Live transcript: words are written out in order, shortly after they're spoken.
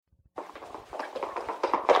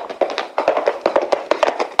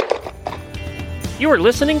You are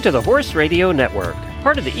listening to the Horse Radio Network,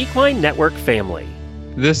 part of the Equine Network family.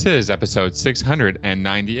 This is episode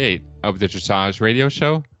 698 of the Dressage Radio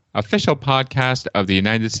Show, official podcast of the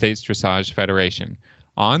United States Dressage Federation,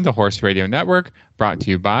 on the Horse Radio Network, brought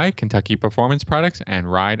to you by Kentucky Performance Products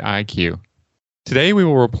and Ride IQ. Today we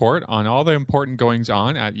will report on all the important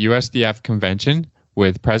goings-on at USDF Convention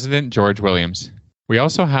with President George Williams. We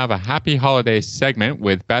also have a Happy Holidays segment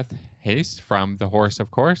with Beth Haste from The Horse,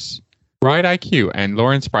 of course. Ride IQ and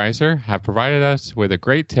Lauren Spreiser have provided us with a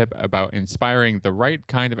great tip about inspiring the right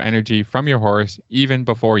kind of energy from your horse even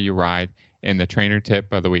before you ride in the Trainer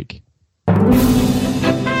Tip of the Week.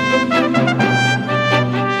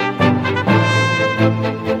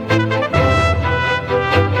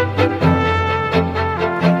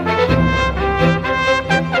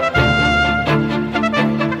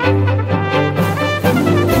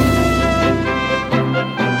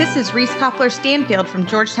 This is Reese Koffler-Stanfield from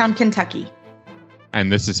Georgetown, Kentucky.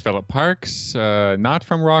 And this is Philip Parks, not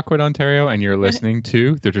from Rockwood, Ontario, and you're listening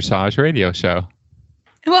to the Dressage Radio Show.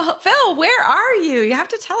 Well, Phil, where are you? You have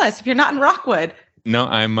to tell us if you're not in Rockwood. No,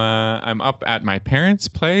 I'm up at my parents'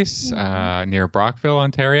 place near Brockville,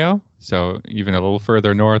 Ontario. So even a little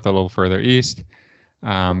further north, a little further east.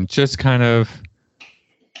 Just kind of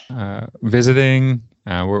visiting.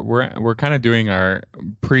 We're kind of doing our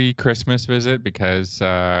pre-Christmas visit because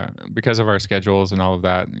of our schedules and all of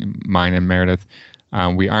that. Mine and Meredith,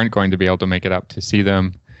 we aren't going to be able to make it up to see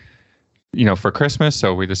them, for Christmas.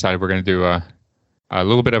 So we decided we're going to do a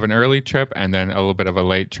little bit of an early trip and then a little bit of a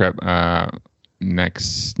late trip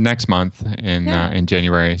next month in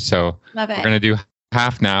January. So we're going to do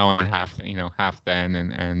half now and half then,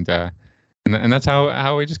 and that's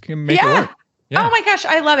how we just can make it work. Yeah. Oh my gosh,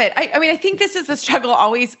 I love it. I mean, I think this is the struggle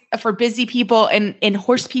always for busy people and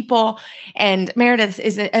horse people. And Meredith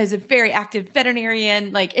is a very active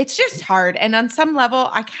veterinarian. Like, it's just hard. And on some level,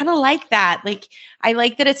 I kind of like that. Like, I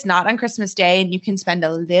like that it's not on Christmas Day and you can spend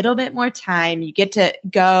a little bit more time. You get to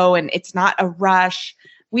go and it's not a rush.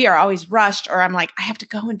 We are always rushed, or I'm like, I have to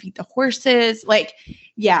go and feed the horses. Like,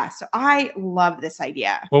 yeah. So I love this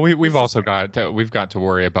idea. Well, we've also got to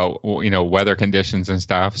worry about, weather conditions and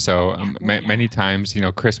stuff. So many times,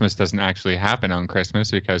 Christmas doesn't actually happen on Christmas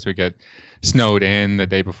because we get snowed in the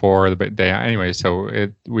day before the day anyway. So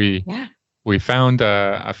we found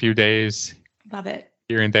a few days. Love it.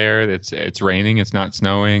 Here and there, it's raining. It's not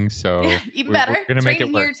snowing, so even better. We're gonna make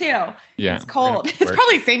it work here too. Yeah, it's cold. It's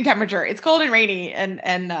probably the same temperature. It's cold and rainy, and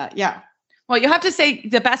yeah. Well, you'll have to say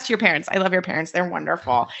the best to your parents. I love your parents; they're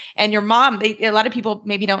wonderful. And your mom. A lot of people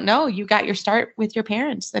maybe don't know you got your start with your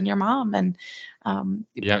parents and your mom. And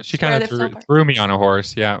she kind of threw me on a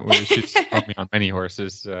horse. Yeah, she's thrown me on many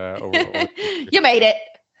horses. You made it.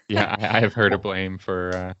 Yeah, I have her to blame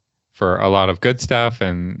for a lot of good stuff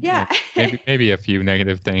and maybe a few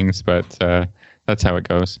negative things, but that's how it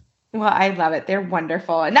goes. Well, I love it. They're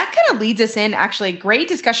wonderful. And that kind of leads us in, actually, great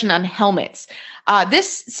discussion on helmets.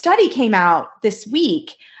 This study came out this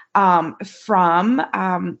week from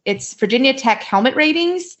it's Virginia Tech Helmet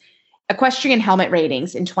Ratings, Equestrian Helmet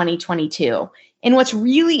Ratings in 2022. And what's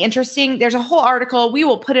really interesting, there's a whole article. We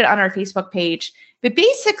will put it on our Facebook page. But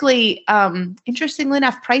basically, interestingly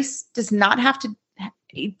enough, price doesn't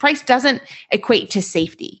equate to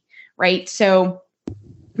safety, right? So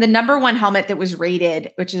the number one helmet that was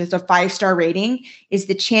rated, which is a 5-star rating, is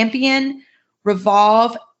the Champion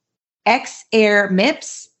Revolve X Air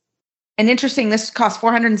MIPS. And interesting, this cost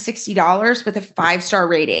 $460 with a 5-star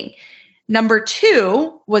rating. Number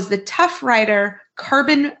 2 was the Tough Rider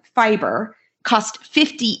Carbon Fiber, cost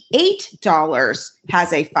 $58,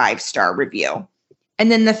 has a 5-star review. And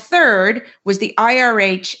then the third was the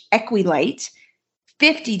IRH Equilite,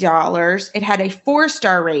 $50. It had a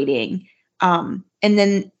 4-star rating. And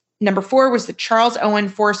then number 4 was the Charles Owen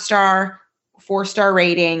 4-star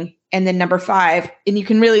rating. And then number 5, and you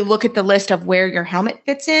can really look at the list of where your helmet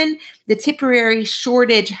fits in. The Tipperary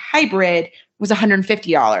Shortage Hybrid was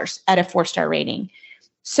 $150 at a 4-star rating.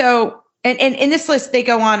 So, and in this list, they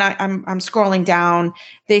go on, I'm scrolling down.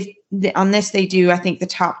 On this, they do, I think, the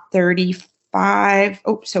top 35,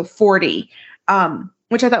 40,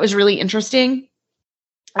 which I thought was really interesting.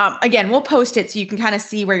 Again, we'll post it so you can kind of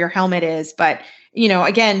see where your helmet is. But,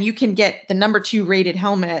 again, you can get the number 2 rated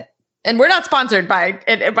helmet. And we're not sponsored by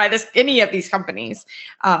any of these companies.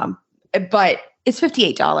 But it's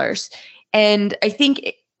 $58. And I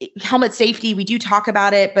think helmet safety, we do talk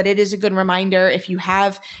about it, but it is a good reminder if you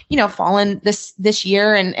have, fallen this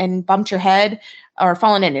year and bumped your head, or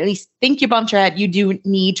fallen in, at least think you bumped your head, you do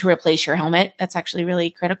need to replace your helmet. That's actually really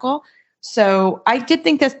critical. So I did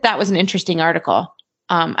think that was an interesting article.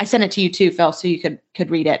 I sent it to you too, Phil, so you could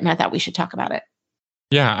read it, and I thought we should talk about it.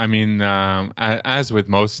 Yeah, I mean, as with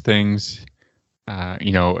most things,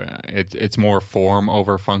 it's more form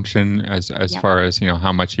over function as far as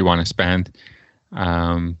how much you want to spend.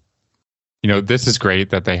 This is great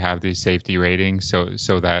that they have these safety ratings,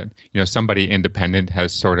 so that somebody independent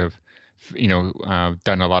has sort of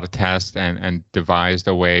done a lot of tests and devised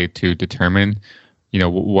a way to determine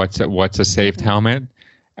what's a safe helmet.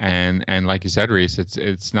 And like you said, Reese,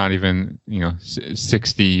 it's not even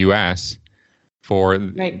 $60 US for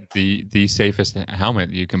the safest helmet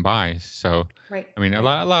you can buy. So I mean, a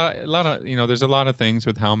lot of there's a lot of things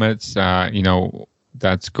with helmets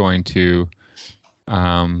that's going to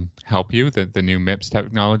help you. The new MIPS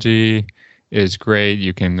technology is great.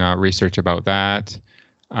 You can research about that.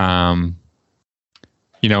 But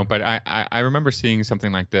I remember seeing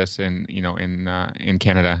something like this in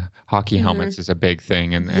Canada. Hockey helmets is a big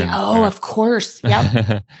thing, and of course,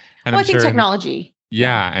 yeah. And I think technology.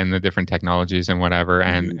 Yeah, and the different technologies and whatever,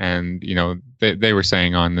 and they were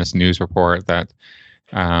saying on this news report that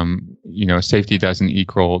safety doesn't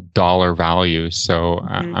equal dollar value. So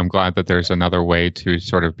I'm glad that there's another way to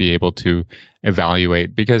sort of be able to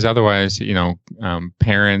evaluate, because otherwise,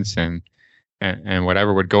 parents and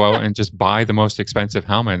whatever would go out and just buy the most expensive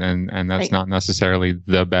helmet, and that's not necessarily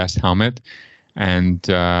the best helmet. And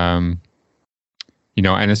and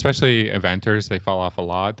especially eventers, they fall off a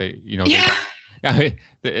lot.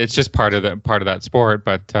 It's just part of that sport.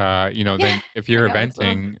 But then if you're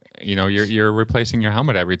eventing, you're replacing your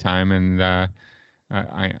helmet every time, and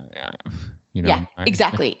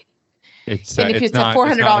exactly. It's and if it's a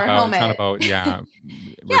 $400 helmet, it's not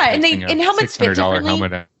about and helmets fit differently.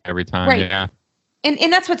 Helmet every time, right? Yeah.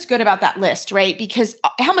 And that's what's good about that list, right? Because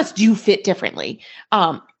helmets do fit differently.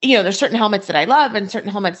 There's certain helmets that I love and certain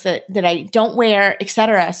helmets that I don't wear, et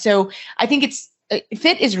cetera. So I think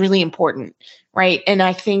fit is really important, right? And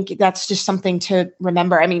I think that's just something to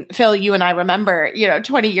remember. I mean, Phil, you and I remember,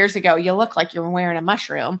 20 years ago, you look like you were wearing a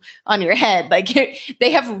mushroom on your head. Like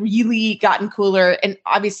they have really gotten cooler. And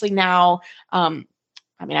obviously now, I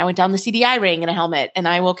went down the CDI ring in a helmet, and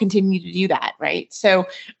I will continue to do that, right? So,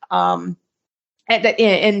 so at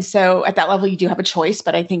that level, you do have a choice,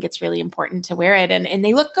 but I think it's really important to wear it, and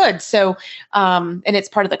they look good. So, and it's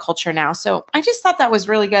part of the culture now. So I just thought that was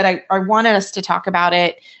really good. I wanted us to talk about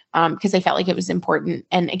it because I felt like it was important.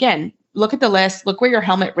 And again, look at the list, look where your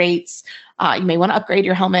helmet rates. You may want to upgrade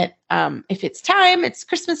your helmet. If it's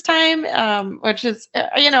Christmas time, which is,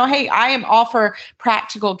 hey, I am all for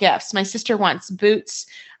practical gifts. My sister wants boots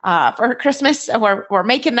for her Christmas. We're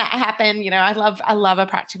making that happen. I love a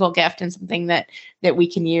practical gift and something that we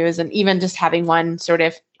can use. And even just having one sort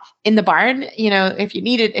of in the barn, if you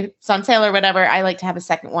need it, if it's on sale or whatever, I like to have a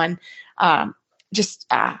second one.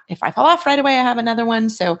 If I fall off right away, I have another one.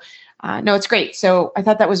 So no, it's great. So I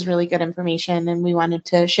thought that was really good information, and we wanted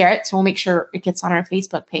to share it. So we'll make sure it gets on our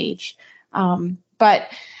Facebook page. But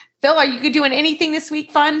Phil, are you doing anything this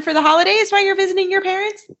week fun for the holidays while you're visiting your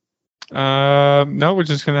parents? No, we're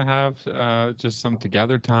just gonna have just some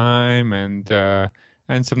together time and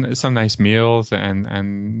some nice meals,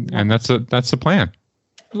 and that's the plan.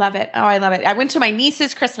 Love it. Oh, I love it. I went to my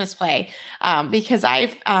niece's Christmas play because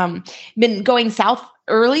I've been going south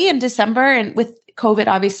early in December, and with COVID,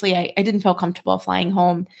 obviously, I didn't feel comfortable flying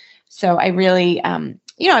home. So I really,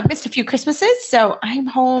 I've missed a few Christmases. So I'm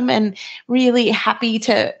home and really happy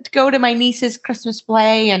to go to my niece's Christmas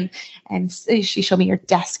play, and she showed me her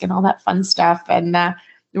desk and all that fun stuff. And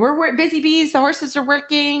we're busy bees. The horses are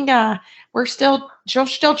working. We're still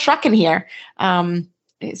trucking here.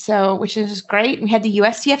 Which is great. We had the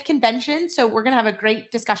USDF convention. So we're going to have a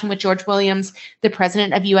great discussion with George Williams, the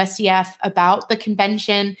president of USDF, about the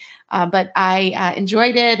convention. But I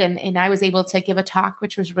enjoyed it, and I was able to give a talk,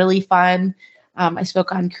 which was really fun. I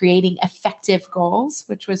spoke on creating effective goals,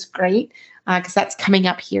 which was great because that's coming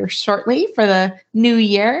up here shortly for the new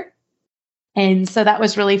year. And so that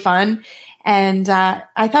was really fun. And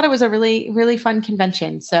I thought it was a really, really fun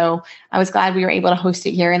convention. So I was glad we were able to host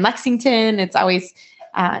it here in Lexington. It's always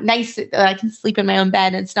nice that I can sleep in my own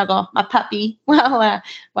bed and snuggle my puppy while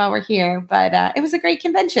we're here. But it was a great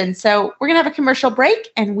convention. So we're going to have a commercial break,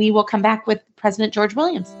 and we will come back with President George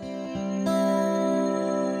Williams.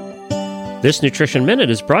 This Nutrition Minute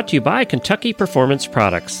is brought to you by Kentucky Performance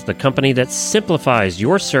Products, the company that simplifies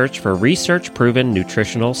your search for research-proven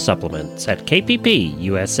nutritional supplements at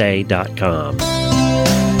kppusa.com.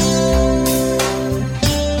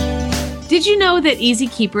 Did you know that easy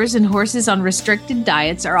keepers and horses on restricted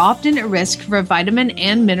diets are often at risk for vitamin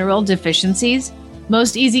and mineral deficiencies?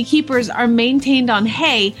 Most easy keepers are maintained on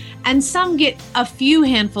hay, and some get a few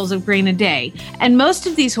handfuls of grain a day, and most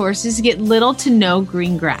of these horses get little to no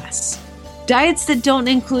green grass. Diets that don't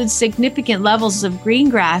include significant levels of green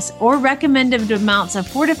grass or recommended amounts of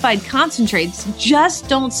fortified concentrates just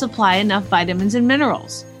don't supply enough vitamins and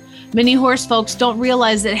minerals. Many horse folks don't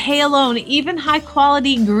realize that hay alone, even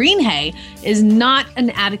high-quality green hay, is not an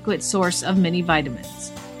adequate source of many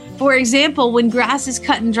vitamins. For example, when grass is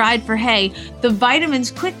cut and dried for hay, the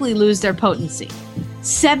vitamins quickly lose their potency.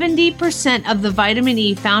 70% of the vitamin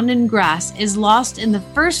E found in grass is lost in the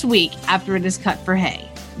first week after it is cut for hay.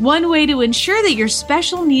 One way to ensure that your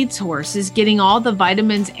special needs horse is getting all the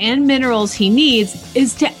vitamins and minerals he needs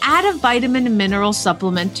is to add a vitamin and mineral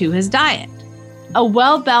supplement to his diet. A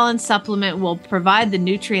well-balanced supplement will provide the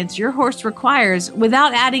nutrients your horse requires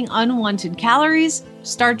without adding unwanted calories,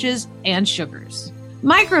 starches, and sugars.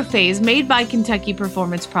 Microphase, made by Kentucky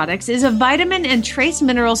Performance Products, is a vitamin and trace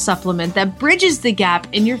mineral supplement that bridges the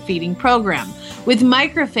gap in your feeding program. With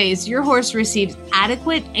Microphase, your horse receives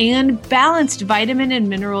adequate and balanced vitamin and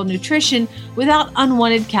mineral nutrition without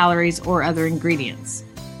unwanted calories or other ingredients.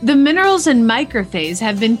 The minerals in Microphase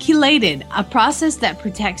have been chelated, a process that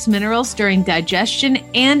protects minerals during digestion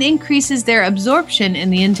and increases their absorption in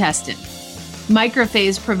the intestine.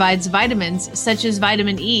 Microphase provides vitamins, such as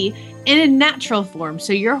vitamin E, in a natural form,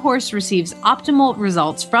 so your horse receives optimal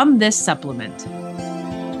results from this supplement.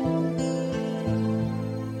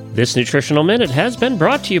 This Nutritional Minute has been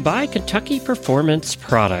brought to you by Kentucky Performance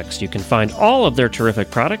Products. You can find all of their terrific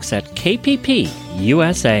products at kppusa.com.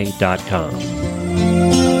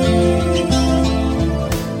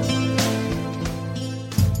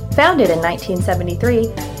 Founded in 1973,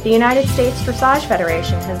 the United States Dressage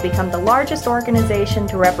Federation has become the largest organization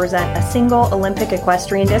to represent a single Olympic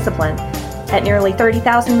equestrian discipline. At nearly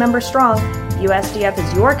 30,000 members strong, USDF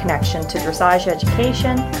is your connection to dressage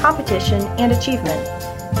education, competition, and achievement.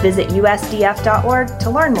 Visit usdf.org to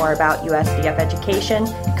learn more about USDF education,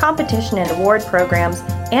 competition and award programs,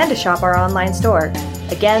 and to shop our online store.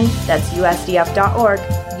 Again, that's usdf.org,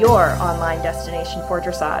 your online destination for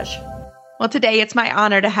dressage. Well, today it's my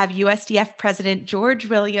honor to have USDF President George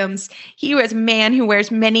Williams. He is a man who wears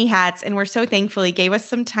many hats, and we're so thankful he gave us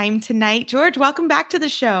some time tonight. George, welcome back to the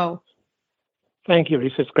show. Thank you,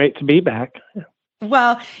 Lisa. It's great to be back.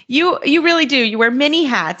 Well, you really do. You wear many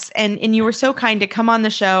hats, and you were so kind to come on the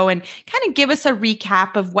show and kind of give us a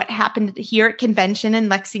recap of what happened here at convention in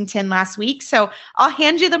Lexington last week. So I'll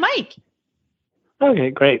hand you the mic. Okay,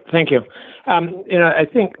 great. Thank you. I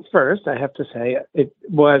think first I have to say it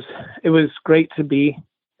was great to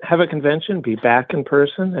have a convention, be back in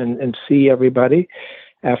person and see everybody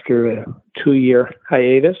after a 2-year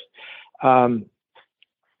hiatus. And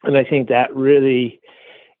I think that really,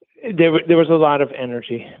 there was a lot of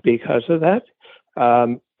energy because of that.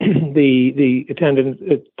 The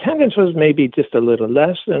attendance was maybe just a little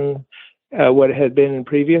less than what it had been in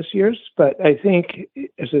previous years, but I think,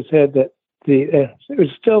 as I said, that it was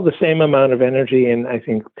still the same amount of energy, and I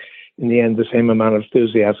think in the end the same amount of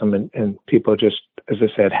enthusiasm, and people just, as I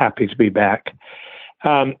said, happy to be back.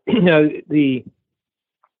 The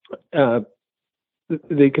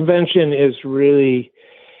convention is really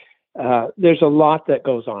there's a lot that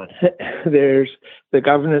goes on. There's the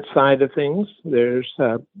governance side of things. There's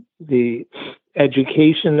the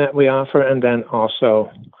education that we offer, and then also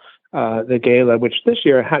the gala, which this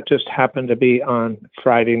year just happened to be on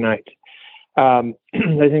Friday night. I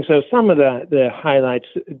think so. Some of the highlights,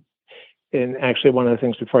 and actually one of the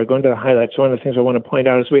things before I go into the highlights, one of the things I want to point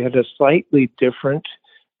out is we had a slightly different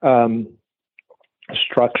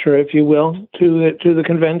structure, if you will, to the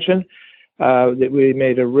convention. That we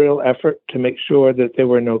made a real effort to make sure that there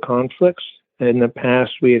were no conflicts. In the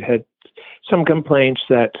past, we had some complaints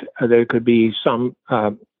that there could be some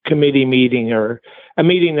committee meeting or a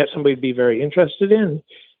meeting that somebody would be very interested in.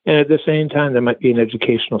 And at the same time, there might be an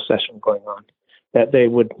educational session going on that they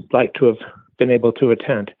would like to have been able to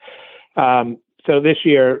attend. So this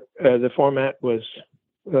year, the format was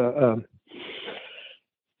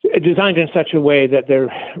designed in such a way that there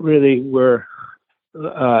really were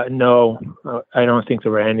I don't think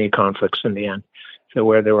there were any conflicts in the end. So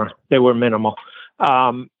where they were minimal.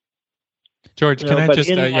 George, can I just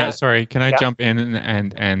can I jump in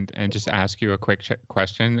and just ask you a quick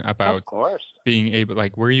question about, of course, being able,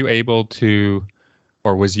 were you able to,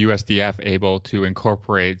 or was USDF able to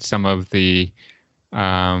incorporate some of the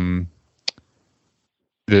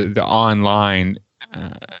online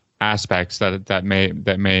aspects that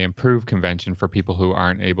may improve convention for people who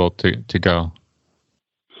aren't able to go?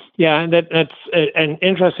 Yeah, and that's an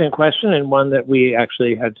interesting question, and one that we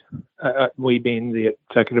actually had, we being the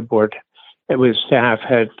executive board, it was staff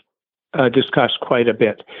had discussed quite a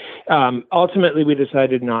bit. Ultimately, we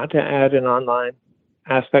decided not to add an online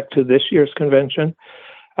aspect to this year's convention.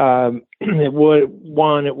 It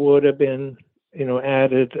would have been,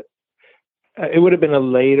 added. It would have been a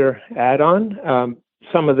later add-on.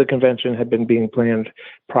 Some of the convention had been being planned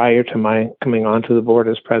prior to my coming onto the board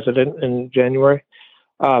as president in January.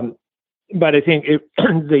 But I think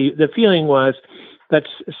the feeling was, let's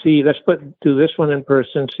do this one in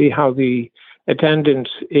person, see how the attendance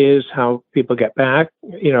is, how people get back,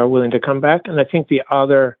 are willing to come back. And I think the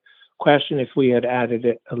other question, if we had added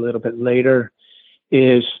it a little bit later,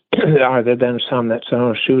 is are there then some that say,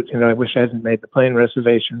 oh shoot, I wish I hadn't made the plane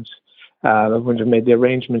reservations. I wouldn't have made the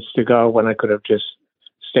arrangements to go when I could have just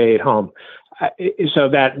stayed home. So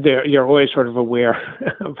that you're always sort of aware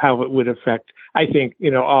of how it would affect, I think,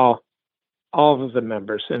 all of the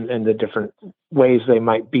members and the different ways they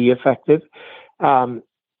might be affected.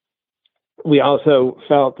 We also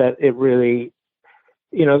felt that it really,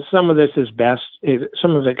 some of this is best,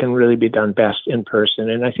 some of it can really be done best in person.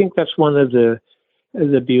 And I think that's one of the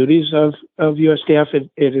beauties of USDF.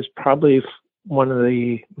 It is probably one of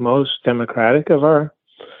the most democratic of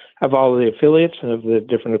all of the affiliates and of the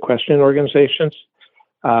different equestrian organizations,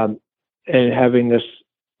 and having this,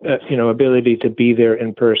 ability to be there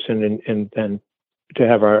in person and then to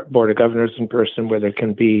have our board of governors in person, where there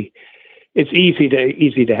can be, it's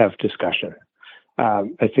easy to have discussion.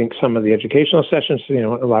 I think some of the educational sessions, in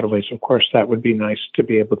a lot of ways, of course, that would be nice to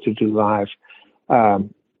be able to do live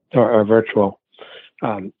or virtual.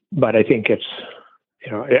 But I think it's,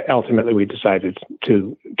 ultimately we decided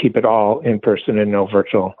to keep it all in person and no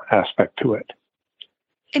virtual aspect to it.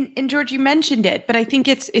 And George, you mentioned it, but I think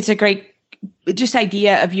it's a great just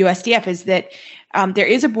idea of USDF is that there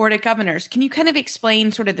is a board of governors. Can you kind of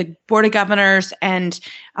explain sort of the board of governors and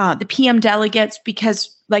the PM delegates?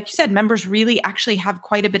 Because like you said, members really actually have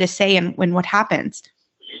quite a bit of say in what happens.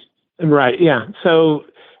 Right. Yeah. So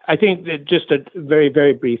I think that just a very,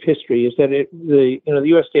 very brief history is that the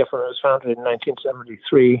USDF, when it was founded in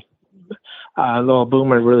 1973, Lowell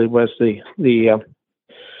Boomer really was the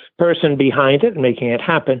person behind it and making it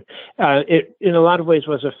happen. It, in a lot of ways,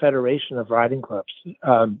 was a federation of riding clubs.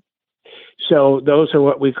 So those are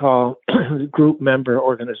what we call group member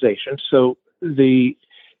organizations. So the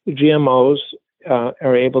GMOs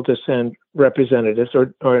are able to send representatives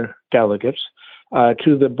or delegates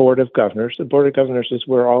to the Board of Governors. The Board of Governors is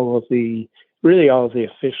where all of the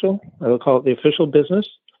official, I will call it the official business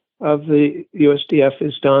of the USDF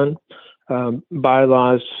is done.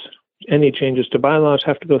 Bylaws, any changes to bylaws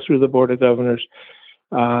have to go through the Board of Governors.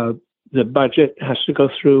 The budget has to go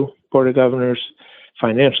through Board of Governors.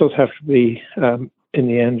 Financials have to be, in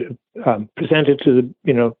the end, presented to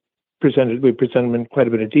the, we present them in quite a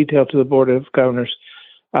bit of detail to the Board of Governors.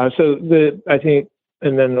 I think,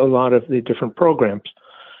 and then a lot of the different programs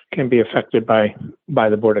can be affected by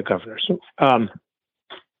the Board of Governors. And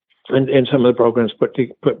some of the programs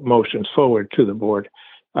put motions forward to the board.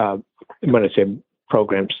 When I say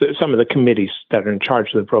programs, some of the committees that are in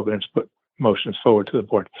charge of the programs put motions forward to the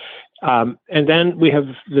board. And then we have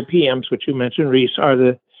the PMs, which you mentioned, Reese, are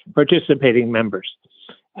the participating members.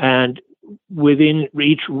 And within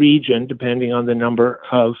each region, depending on the number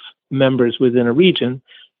of members within a region,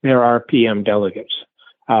 there are PM delegates.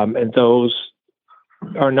 And those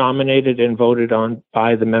are nominated and voted on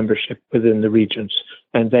by the membership within the regions.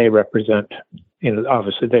 And they represent,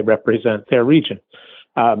 obviously they represent their region.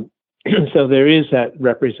 So there is that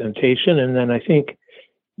representation. And then I think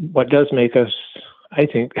what does make us, I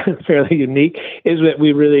think, fairly unique is that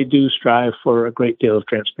we really do strive for a great deal of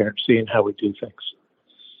transparency in how we do things.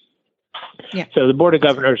 Yeah. So the Board of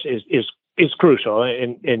Governors is crucial,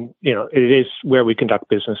 and it is where we conduct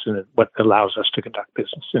business and what allows us to conduct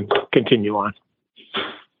business and continue on.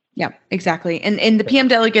 Yeah, exactly. And the PM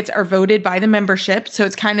delegates are voted by the membership. So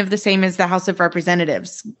it's kind of the same as the House of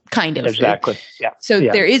Representatives, kind of. Exactly. Yeah. So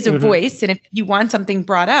there is a voice. And if you want something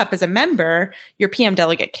brought up as a member, your PM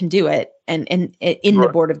delegate can do it and in the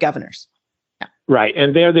Board of Governors. Yeah. Right.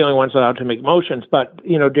 And they're the only ones allowed to make motions. But,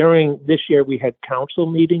 during this year, we had council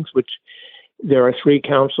meetings, which there are 3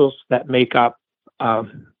 councils that make up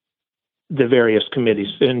the various committees.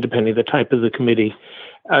 And depending on the type of the committee,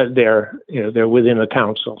 they're within a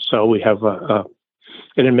council. So we have an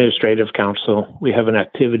administrative council. We have an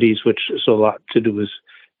activities, which is a lot to do with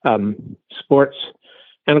sports.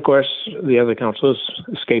 And of course, the other council is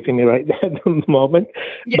escaping me right at the moment.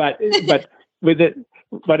 Yeah. But with it,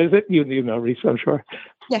 what is it? You know, Reese, I'm sure.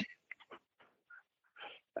 Yeah.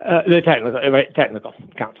 The technical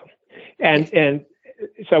council. And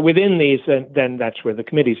so within these, then that's where the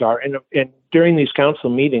committees are. And during these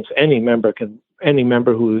council meetings, any member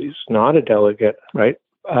who is not a delegate, right,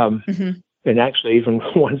 and actually even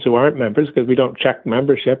ones who aren't members, because we don't check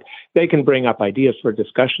membership, they can bring up ideas for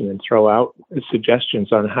discussion and throw out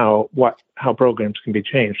suggestions on how programs can be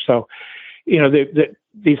changed. So,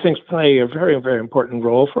 these things play a very, very important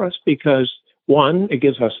role for us because, one, it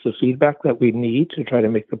gives us the feedback that we need to try to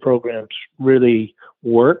make the programs really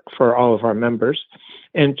work for all of our members.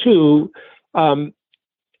 And two,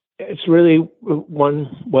 it's really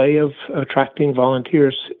one way of attracting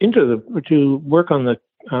volunteers to work on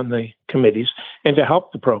the committees and to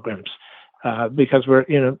help the programs, because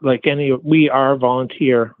we are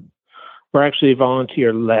volunteer. We're actually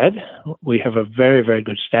volunteer led. We have a very, very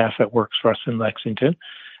good staff that works for us in Lexington.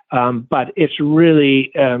 But it's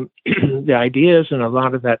really the ideas, and a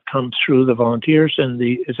lot of that comes through the volunteers, and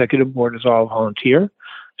the executive board is all volunteer.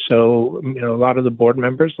 So, a lot of the board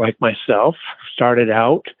members, like myself, started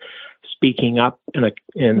out speaking up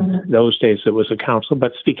in those days it was a council,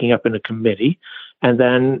 but speaking up in a committee. And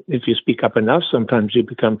then if you speak up enough, sometimes you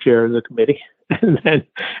become chair of the committee, and then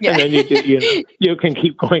you can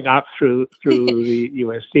keep going up through the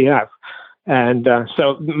USDF. And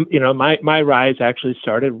so my rise actually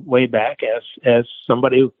started way back as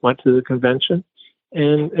somebody who went to the convention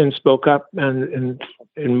and spoke up. And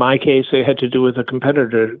in my case, it had to do with a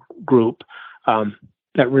competitor group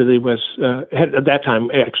that really was had at that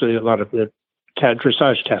time actually a lot of the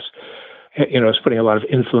dressage tests. Was putting a lot of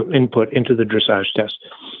input into the dressage tests.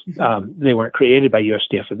 They weren't created by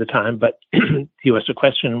USDF at the time, but US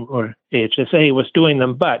Equestrian or AHSA was doing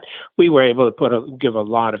them. But we were able to give a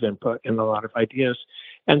lot of input and a lot of ideas.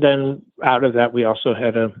 And then out of that, we also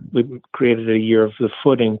we created a year of the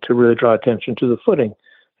footing to really draw attention to the footing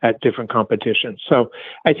at different competitions. So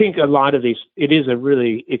I think a lot of these,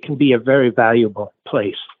 it can be a very valuable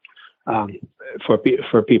place for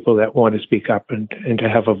people that want to speak up and to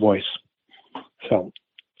have a voice. So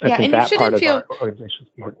I think that part of our organization is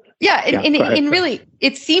important. Yeah, and really,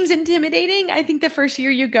 it seems intimidating. I think the first year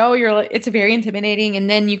you go, it's very intimidating, and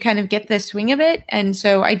then you kind of get the swing of it. And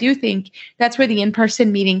so I do think that's where the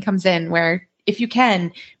in-person meeting comes in, where if you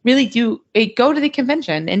can really go to the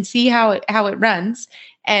convention and see how it runs.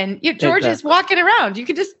 And George is walking around. You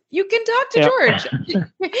can talk to George,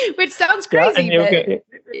 which sounds crazy. Yeah,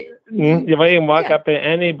 you can walk up to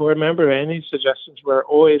any board member, any suggestions. We're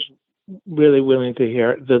always really willing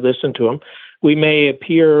to listen to them. We may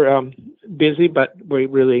appear busy, but we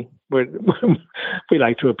like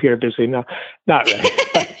to appear busy. No, not really.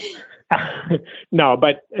 No,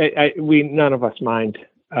 but none of us mind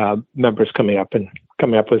members coming up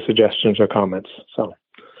with suggestions or comments. So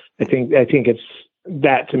I think it's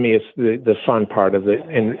that, to me, is the fun part of it,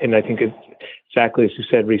 and I think it's exactly as you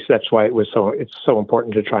said, Reese. That's why it's so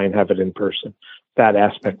important to try and have it in person. That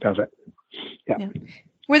aspect of it. Yeah.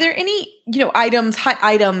 Were there any, hot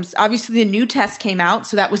items? Obviously, the new test came out,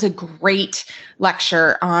 so that was a great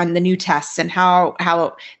lecture on the new tests and how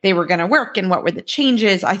they were going to work and what were the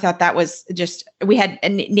changes. I thought that was we had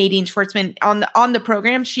Nadine Schwartzman on the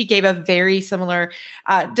program. She gave a very similar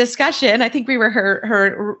discussion. I think we were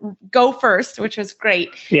her go first, which was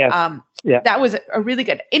great. Yeah. That was a really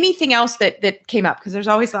good. Anything else that came up? Because there's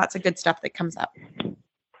always lots of good stuff that comes up.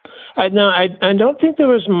 I don't think there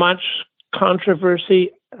was much controversy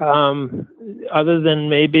other than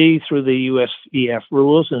maybe through the USDF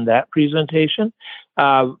rules in that presentation.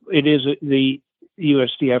 It is the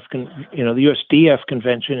USDF, the USDF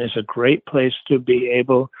convention is a great place to be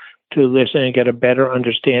able to listen and get a better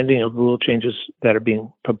understanding of rule changes that are being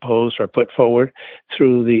proposed or put forward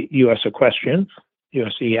through the US Equestrian,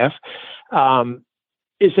 USEF.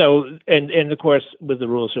 So, and of course, with the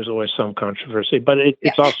rules, there's always some controversy, but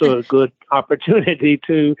it's also a good opportunity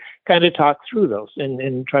to kind of talk through those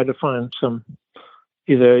and try to find some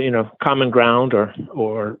either, common ground or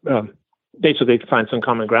basically find some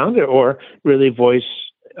common ground or really voice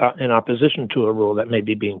in opposition to a rule that may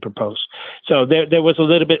be being proposed. So there was a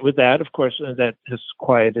little bit with that, of course, that has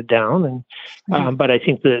quieted down. And, but I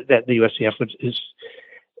think that the USDF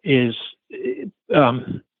is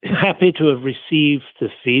happy to have received the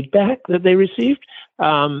feedback that they received.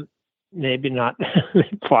 Maybe not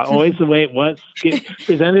always the way it was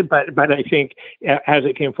presented, but I think as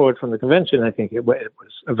it came forward from the convention, I think it was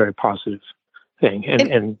a very positive thing.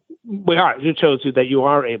 And it shows you that you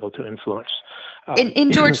are able to influence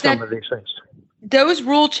George, some of these things. Those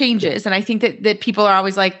rule changes, and I think that people are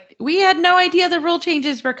always like, we had no idea the rule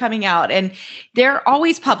changes were coming out, and they're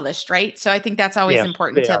always published, right? So I think that's always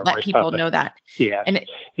important to let people know that. Yeah, and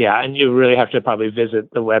you really have to probably visit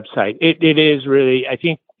the website. It is really, I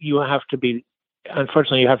think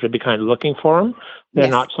unfortunately, you have to be kind of looking for them. They're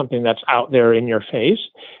not something that's out there in your face,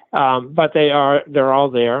 but they're all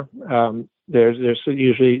there. There's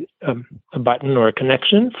usually a button or a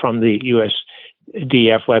connection from the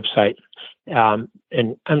USDF website.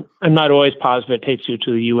 And I'm not always positive it takes you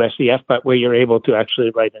to the USDF, but where you're able to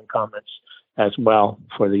actually write in comments as well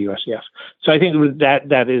for the USDF. So I think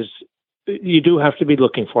that is, you do have to be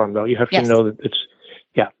looking for them, though. You have to know that it's,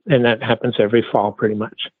 and that happens every fall pretty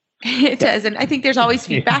much. It does. And I think there's always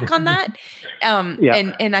feedback on that.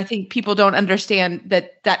 And I think people don't understand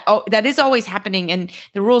that is always happening and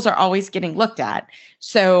the rules are always getting looked at.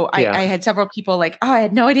 So I had several people like, I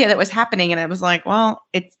had no idea that was happening. And I was like, well,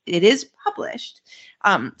 it is published.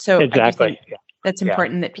 So exactly. That's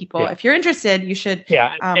important that people, if you're interested, you should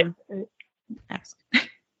ask.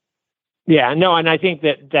 Yeah, no, and I think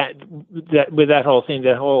that with that whole thing,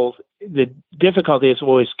 the difficulty is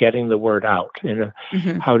always getting the word out.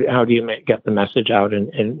 How do you get the message out?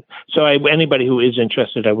 And so anybody who is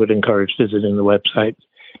interested, I would encourage visiting the website,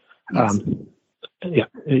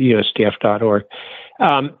 USDF.org.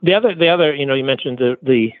 The other, you mentioned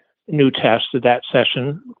the new test. That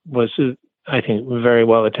session was, I think, very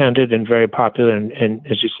well attended and very popular. And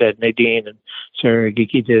as you said, Nadine and Sarah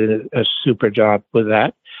Geeky did a super job with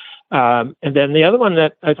that. And then the other one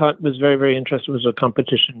that I thought was very, very interesting was a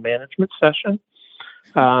competition management session.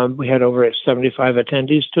 We had over 75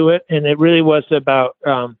 attendees to it, and it really was about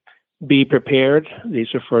be prepared.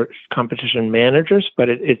 These are for competition managers, but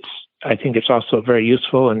I think it's also very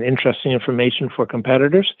useful and interesting information for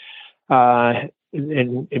competitors, and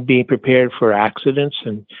being prepared for accidents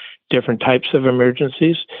and different types of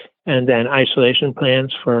emergencies, and then isolation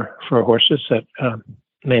plans for horses that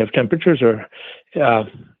may have temperatures or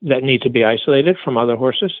that need to be isolated from other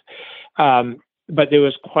horses. But there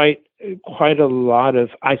was quite a lot of,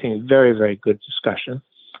 I think, very, very good discussion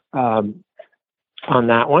on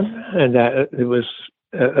that one, and that it was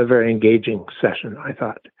a very engaging session, I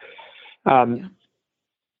thought.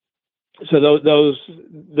 So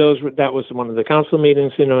that was one of the council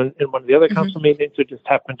meetings, and one of the other council meetings, there just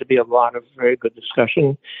happened to be a lot of very good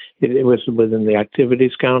discussion. It was within the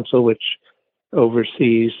Activities Council, which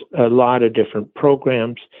oversees a lot of different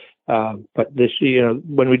programs. But this year,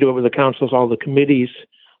 when we do it with the councils, all the committees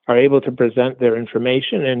are able to present their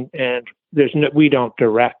information, and we don't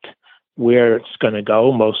direct where it's going to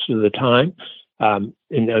go most of the time. And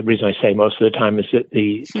the reason I say most of the time is that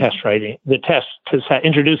the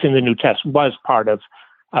introducing the new test was part of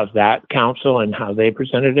that council and how they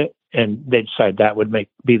presented it, and they decided that would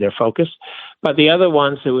be their focus. But the other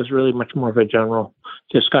ones, it was really much more of a general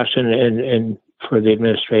discussion and for the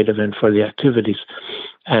administrative and for the activities.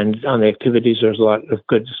 And on the activities, there's a lot of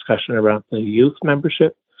good discussion around the youth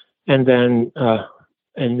membership. And then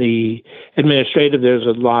in the administrative, there's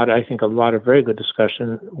a lot of very good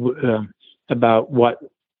discussion about what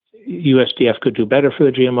USDF could do better for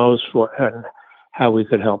the GMOs and how we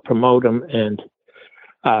could help promote them. And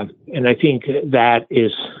I think that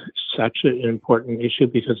is such an important issue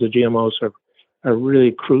because the GMOs are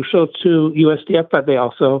really crucial to USDF, but they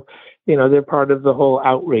also, they're part of the whole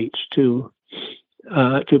outreach to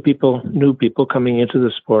people, new people coming into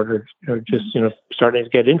the sport or just, starting to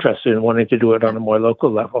get interested and wanting to do it on a more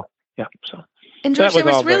local level. Yeah. So. And George, that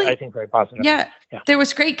was all I think very positive. Yeah. That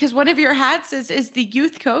was great because one of your hats is the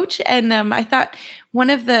youth coach. And I thought one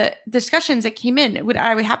of the discussions that came in,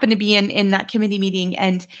 I would happen to be in that committee meeting,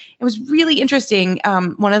 and it was really interesting.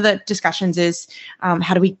 One of the discussions is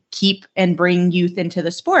how do we keep and bring youth into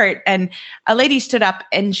the sport? And a lady stood up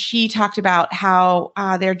and she talked about how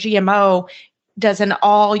their GMO does an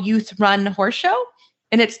all youth run horse show,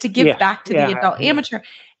 and it's to give back to the adult amateur.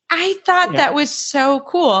 I thought that was so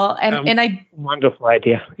cool. And I wonderful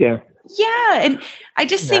idea. Yeah. Yeah. And I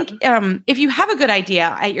just think if you have a good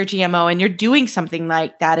idea at your GMO and you're doing something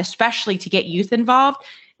like that, especially to get youth involved,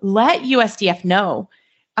 let USDF know.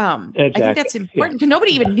 Exactly. I think that's important because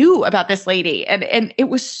nobody even knew about this lady. And it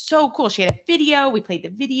was so cool. She had a video. We played the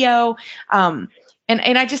video. And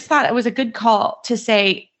I just thought it was a good call to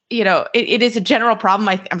say, it is a general problem.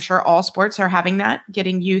 I'm sure all sports are having that,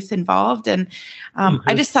 getting youth involved. And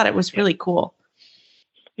I just thought it was really cool.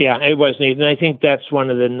 Yeah, it was neat. And I think that's one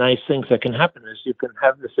of the nice things that can happen is you can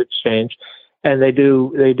have this exchange. And they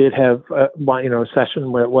did have a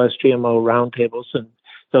session where it was GMO roundtables, and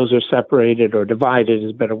those are separated or divided is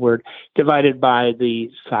a better word, divided by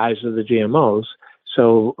the size of the GMOs.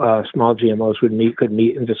 So small GMOs could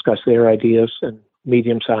meet and discuss their ideas, and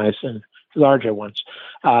medium size and larger ones.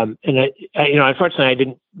 And unfortunately, I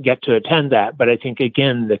didn't get to attend that, but I think,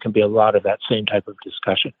 again, there can be a lot of that same type of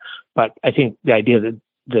discussion. But I think the idea that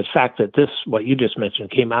the fact that what you just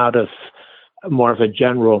mentioned, came out of more of a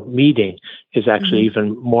general meeting is actually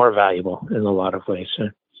even more valuable in a lot of ways.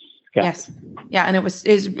 Yeah. Yes. Yeah. And it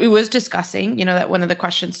was discussing, that one of the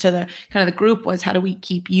questions to the kind of the group was, how do we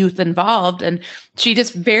keep youth involved? And she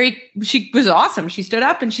was awesome. She stood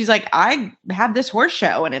up and she's like, I have this horse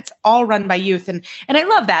show and it's all run by youth. And I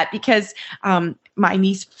love that because, my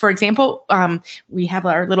niece, for example, we have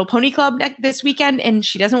our little pony club this weekend and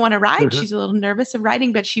she doesn't want to ride. Mm-hmm. She's a little nervous of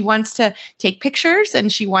riding, but she wants to take pictures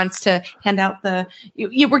and she wants to hand out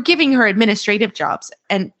we're giving her administrative jobs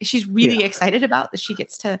and she's really excited about that. She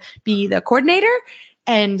gets to be the coordinator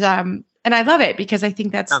and I love it because I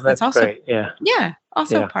think that's also great. Yeah.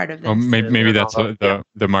 part of this. Well, maybe that's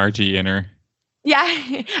the Margie in her.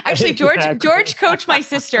 Yeah, actually, George coached my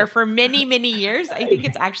sister for many, many years. I think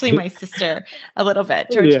it's actually my sister a little bit.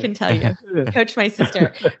 George can tell you, coached my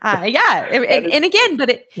sister. And again,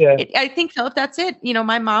 but I think, Philip, that's it.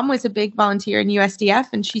 My mom was a big volunteer in USDF,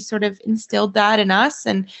 and she sort of instilled that in us.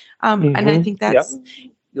 And I think that's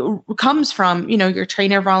comes from your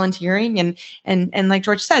trainer volunteering, and like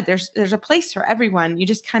George said, there's a place for everyone. You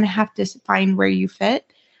just kind of have to find where you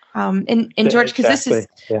fit. And George, because this is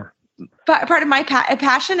part of my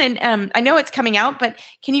passion, and I know it's coming out, but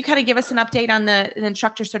can you kind of give us an update on the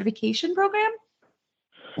instructor certification program?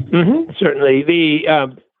 Mm-hmm, certainly.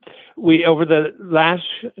 We over the last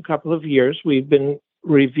couple of years, we've been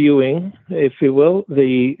reviewing, if you will,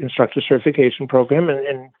 the instructor certification program,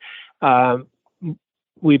 and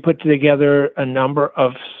we put together a number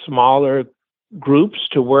of smaller groups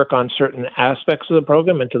to work on certain aspects of the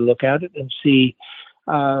program and to look at it and see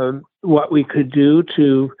what we could do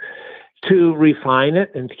to refine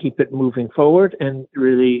it and to keep it moving forward and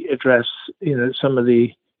really address, some of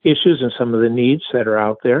the issues and some of the needs that are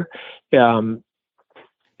out there.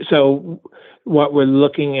 So what we're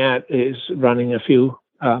looking at is running a few,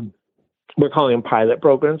 we're calling them pilot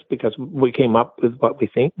programs because we came up with what we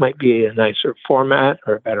think might be a nicer format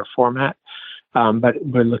or a better format. But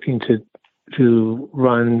we're looking to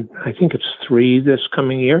run, I think it's 3 this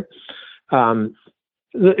coming year.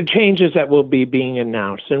 The changes that will be being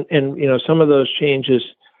announced, and some of those changes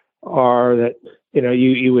are that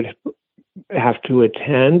you would have to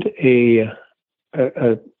attend a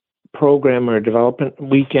program or a development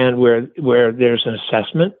weekend where there's an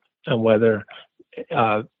assessment on whether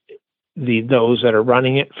those that are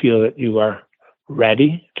running it feel that you are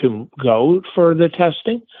ready to go for the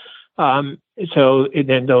testing. So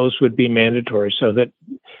then those would be mandatory, so that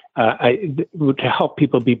to help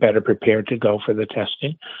people be better prepared to go for the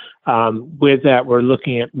testing. With that, we're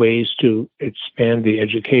looking at ways to expand the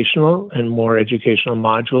educational and more educational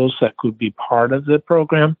modules that could be part of the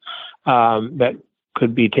program, that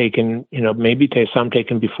could be taken, maybe some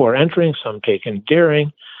taken before entering, some taken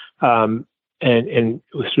during, and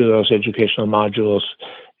through those educational modules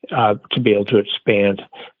to be able to expand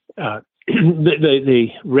the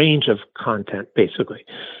range of content, basically.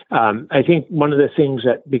 I think one of the things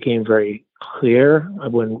that became very clear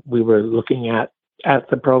when we were looking at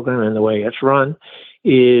the program and the way it's run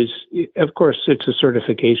is, of course, it's a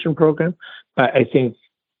certification program, but I think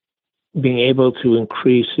being able to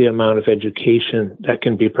increase the amount of education that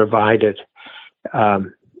can be provided,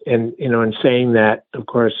 and in saying that, of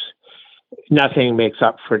course, nothing makes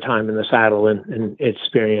up for time in the saddle and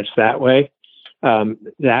experience that way.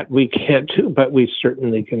 That we can't do, but we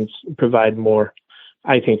certainly can provide more.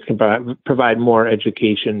 I think can provide more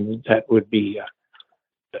education that would be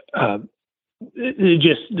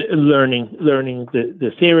just learning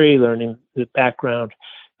the theory, learning the background,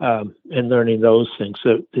 and learning those things.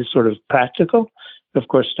 So this sort of practical, of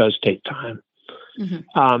course, does take time.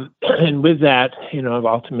 Mm-hmm. And with that,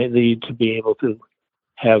 ultimately to be able to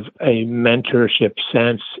have a mentorship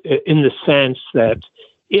sense, in the sense that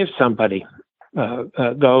if somebody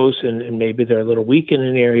goes and maybe they're a little weak in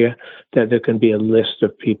an area, that there can be a list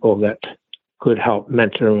of people that could help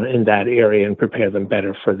mentor them in that area and prepare them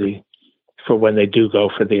better for when they do go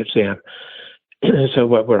for the exam. So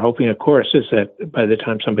what we're hoping, of course, is that by the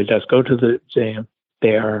time somebody does go to the exam,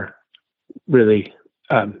 they are really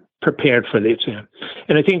prepared for the exam.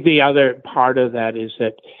 And I think the other part of that is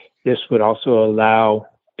that this would also allow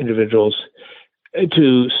individuals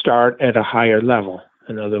to start at a higher level.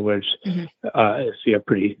 In other words, mm-hmm. If you're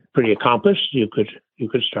pretty accomplished, you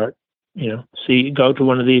could start, go to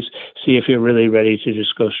one of these, see if you're really ready to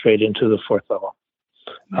just go straight into the 4th level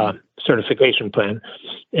certification plan,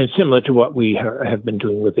 and similar to what we have been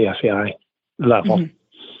doing with the FAI level.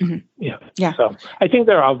 Mm-hmm. Mm-hmm. Yeah. So I think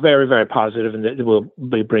they're all very, very positive, and we'll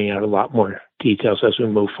be bringing out a lot more details as we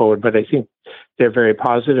move forward. But I think they're very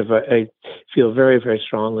positive. I feel very, very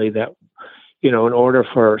strongly that, in order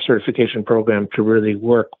for a certification program to really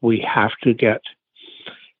work, we have to get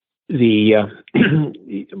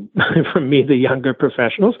from me, the younger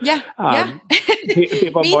professionals. Yeah.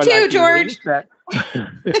 People Me more too, likely George.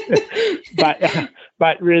 That,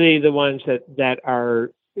 but really the ones that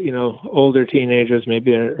are, older teenagers,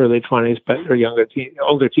 maybe in their early 20s, or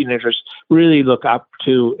older teenagers really look up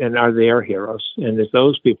to and are their heroes. And if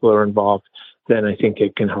those people are involved, then I think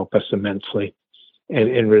it can help us immensely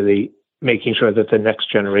in really making sure that the next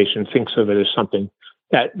generation thinks of it as something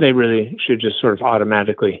that they really should just sort of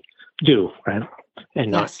automatically do, right?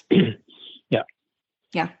 And Yes. not,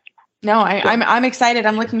 Yeah. No, I'm excited.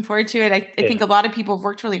 I'm looking forward to it. I think a lot of people have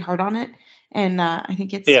worked really hard on it, and I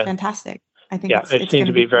think it's fantastic. I think it seemed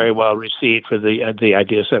to be very well received for the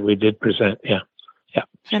ideas that we did present. Yeah.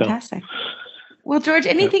 Fantastic. Well, George,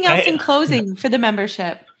 anything else in closing for the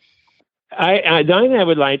membership? The only thing I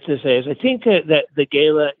would like to say is I think that the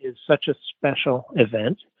gala is such a special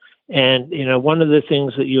event. And, one of the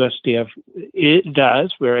things that USDF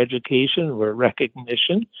does, we're education, we're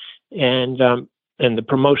recognition, and the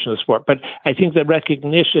promotion of the sport. But I think the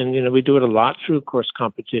recognition, we do it a lot through course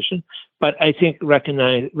competition, but I think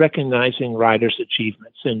recognizing riders'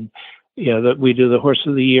 achievements, and, that we do the Horse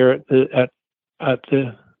of the Year at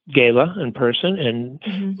the gala in person, and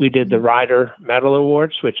we did the Rider Medal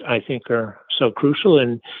Awards, which I think are so crucial,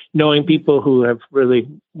 and knowing people who have really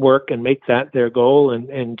worked and make that their goal.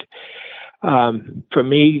 And for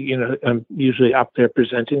me, I'm usually up there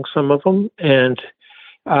presenting some of them, and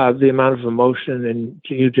the amount of emotion, and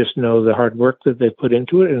you just know the hard work that they put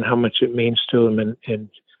into it and how much it means to them. And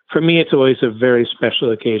for me, it's always a very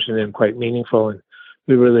special occasion and quite meaningful. And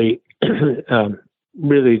we really,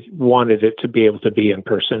 really wanted it to be able to be in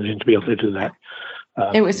person and to be able to do that.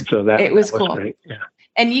 It was cool. Great. Yeah.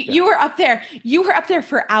 And you were up there. You were up there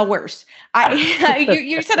for hours.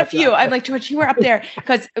 You said a few. I'm like, George, you were up there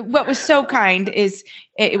because what was so kind is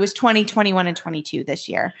it was 2021 and 22 this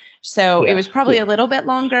year. So it was probably a little bit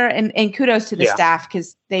longer. And kudos to the staff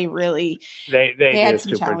because they really they had did a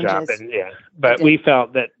some super job. challenges. And but we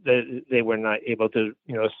felt that they were not able to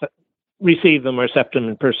receive them or accept them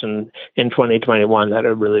in person in 2021. That it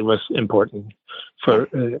really was important for.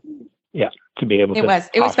 To be able to. It was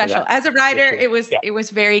special. As a rider, it was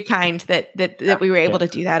very kind that we were able to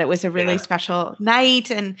do that. It was a really special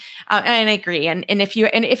night, and I agree. And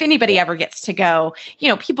if anybody ever gets to go,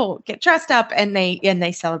 people get dressed up and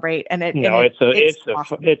they celebrate, and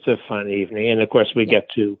it's a fun evening, and of course we get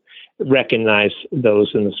to recognize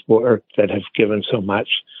those in the sport that have given so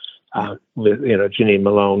much. With Janine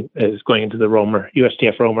Malone is going into the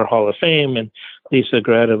USDF Romer Hall of Fame, and Lisa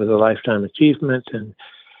Greta with a Lifetime Achievement, and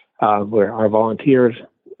where our volunteers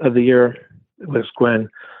of the year was Gwen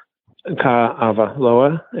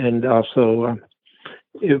Ka'avaloa, and also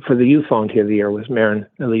for the youth volunteer of the year was Maren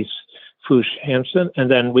Elise Fuchs Hansen.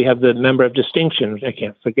 And then we have the member of distinction, which I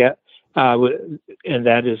can't forget, and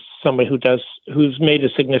that is somebody who's made a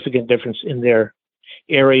significant difference in their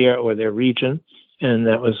area or their region, and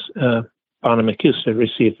that was Anna McCusta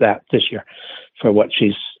received that this year for what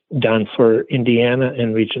she's done for Indiana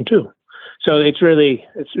and Region 2. So it's really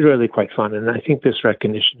quite fun, and I think this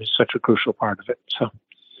recognition is such a crucial part of it. So,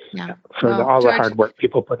 all the hard work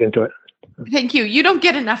people put into it. Thank you. You don't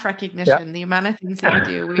get enough recognition. The amount of things that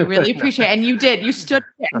you do, we really appreciate it. And you did. You stood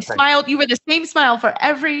there and smiled. You were the same smile for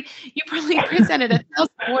every. You probably presented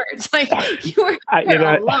 1,000 words. Like you were.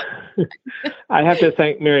 I have to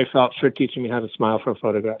thank Mary Phelps for teaching me how to smile for a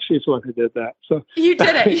photograph. She's the one who did that. So you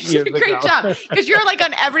did it. You did a great job because you're like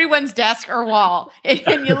on everyone's desk or wall,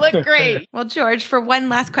 and you look great. Well, George, for one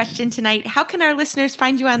last question tonight, how can our listeners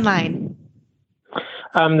find you online?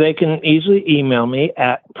 They can easily email me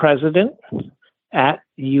at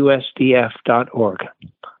president@usdf.org.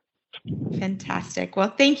 Fantastic. Well,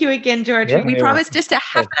 thank you again, George. We promised just a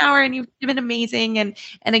half an hour, and you've been amazing. And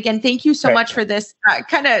again, thank you so much for this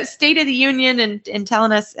kind of State of the Union and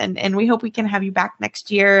telling us. And we hope we can have you back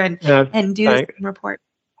next year and do this report.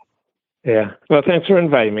 Yeah. Well, thanks for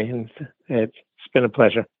inviting me. And it's been a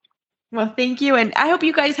pleasure. Well, thank you. And I hope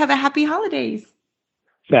you guys have a happy holidays.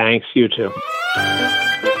 Thanks. You too.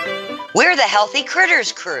 We're the Healthy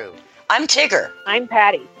Critters crew. I'm Tigger. I'm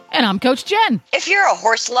Patty. And I'm Coach Jen. If you're a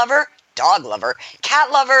horse lover, dog lover,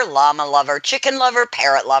 cat lover, llama lover, chicken lover,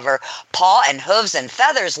 parrot lover, paw and hooves and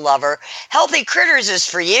feathers lover, Healthy Critters is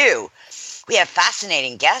for you. We have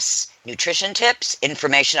fascinating guests, nutrition tips,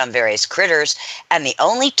 information on various critters, and the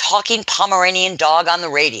only talking Pomeranian dog on the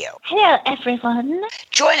radio. Hello, everyone.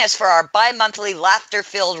 Join us for our bi-monthly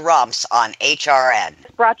laughter-filled romps on HRN.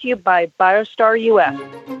 Brought to you by BioStar US.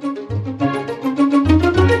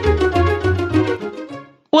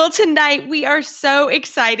 Well, tonight we are so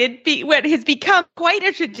excited. What has become quite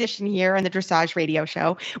a tradition here on the Dressage Radio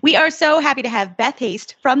Show. We are so happy to have Beth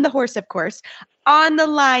Haste from The Horse, of course, on the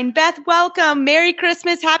line. Beth, welcome. Merry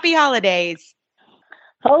Christmas. Happy holidays.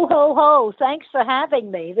 Ho, ho, ho. Thanks for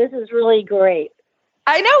having me. This is really great.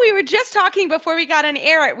 I know we were just talking before we got on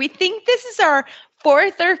air. We think this is our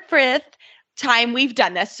 4th or 5th time we've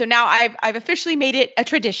done this. So now I've officially made it a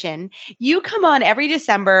tradition. You come on every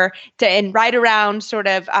December and right around sort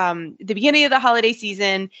of the beginning of the holiday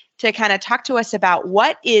season to kind of talk to us about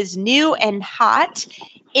what is new and hot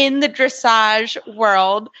in the dressage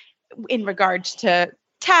world in regards to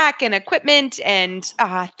tech and equipment and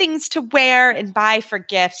things to wear and buy for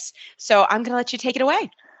gifts. So I'm going to let you take it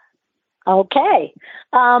away. Okay.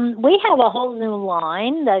 We have a whole new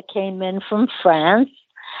line that came in from France,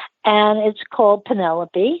 and it's called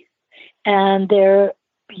Penelope. And they're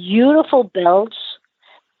beautiful belts,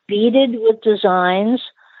 beaded with designs,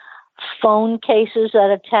 phone cases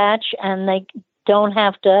that attach, and they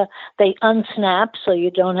unsnap, so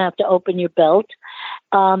you don't have to open your belt.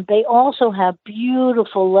 They also have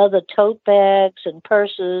beautiful leather tote bags and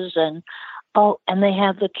purses, and they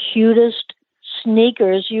have the cutest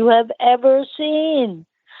sneakers you have ever seen,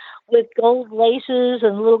 with gold laces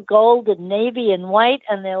and little gold and navy and white,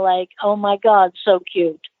 and they're like, oh my God, so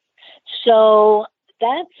cute. So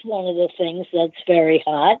that's one of the things that's very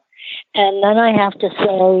hot. And then I have to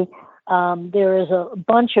say, there is a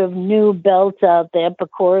bunch of new belts out there.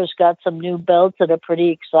 Pecora's got some new belts that are pretty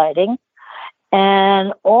exciting.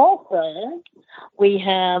 And also, we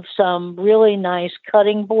have some really nice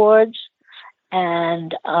cutting boards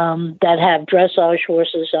and that have dressage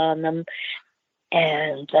horses on them,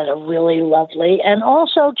 and that are really lovely. And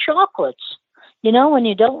also chocolates. You know, when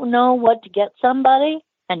you don't know what to get somebody,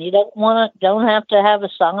 and you don't have to have a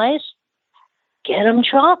size, get them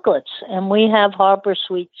chocolates. And we have Harbor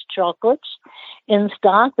Sweets chocolates in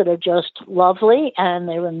stock that are just lovely, and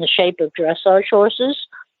they're in the shape of dressage horses.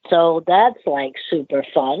 So that's like super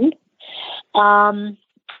fun.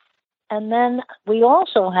 And then we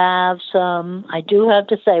also have I do have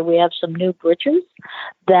to say, we have some new breeches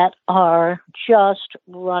that are just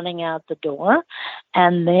running out the door.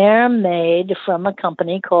 And they're made from a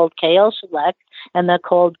company called KO Select, and they're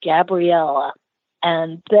called Gabriella.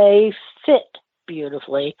 And they fit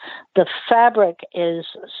beautifully. The fabric is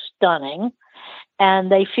stunning,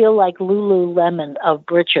 and they feel like Lululemon of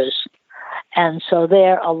breeches. And so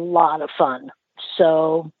they're a lot of fun.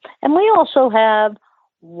 So, and we also have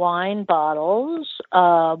wine bottles,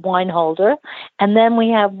 wine holder. And then we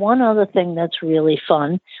have one other thing that's really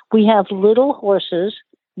fun. We have little horses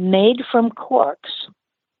made from corks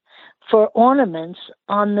for ornaments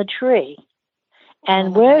on the tree.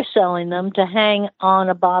 And we're selling them to hang on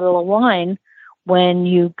a bottle of wine when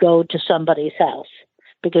you go to somebody's house.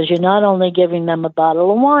 Because you're not only giving them a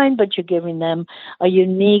bottle of wine, but you're giving them a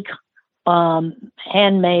unique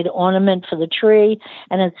handmade ornament for the tree.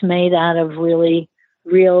 And it's made out of really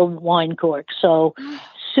real wine cork. So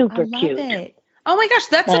super cute. It. Oh my gosh,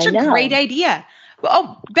 that's such a great idea.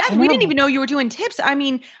 Oh, Beth, we didn't even know you were doing tips. I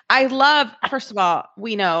mean, I love, first of all,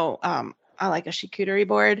 we know I like a charcuterie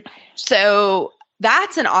board. So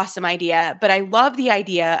that's an awesome idea. But I love the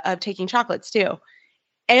idea of taking chocolates too.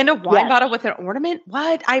 And a wine bottle with an ornament?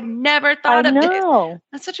 What? I've never thought of this.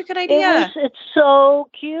 That's such a good idea. It's so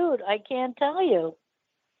cute. I can't tell you.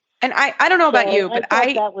 And I don't know about you, but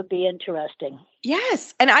I thought that would be interesting.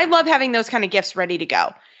 Yes. And I love having those kind of gifts ready to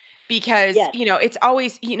go because, you know, it's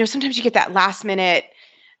always, you know, sometimes you get that last minute,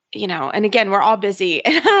 you know, and again, we're all busy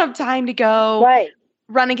and I don't have time to go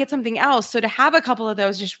run and get something else. So to have a couple of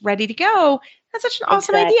those just ready to go, that's such an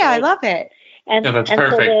awesome idea. I love it. And, that's and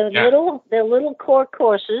perfect. So they're little cork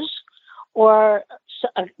horses, or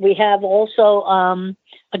we have also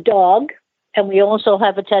a dog, and we also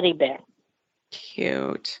have a teddy bear.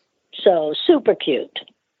 Cute. So super cute.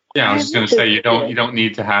 Yeah, I was just going to say you don't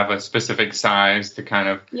need to have a specific size to kind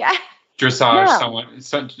of dressage dressage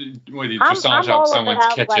up someone's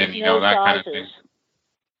kitchen, like, you know, that kind of thing.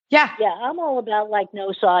 Yeah, I'm all about like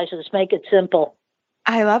no sizes. Make it simple.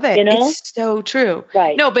 I love it. You know? It's so true.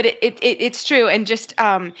 Right. No, but it's true. And just,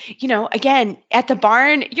 you know, again, at the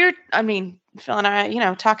barn, Phil and I, you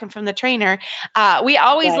know, talking from the trainer, we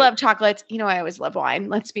always love chocolates. You know, I always love wine.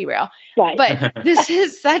 Let's be real. Right. But this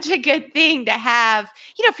is such a good thing to have,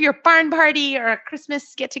 you know, for your barn party or a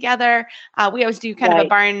Christmas get together. We always do kind of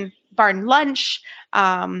a barn lunch.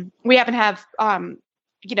 We happen to have,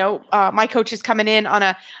 you know, my coach is coming in on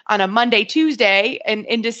a Monday, Tuesday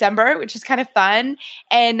in December, which is kind of fun.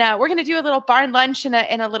 And we're going to do a little barn lunch and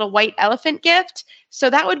a little white elephant gift. So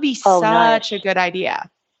that would be such a good idea.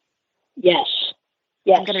 Yes.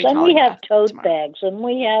 Yes, and we have tote bags, and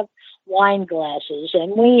we have wine glasses,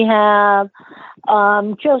 and we have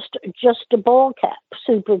just a bowl cap,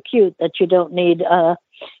 super cute, that you don't need a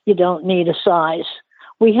size.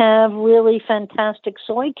 We have really fantastic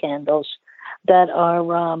soy candles that are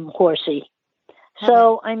horsey.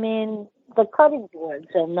 So I mean, the cutting boards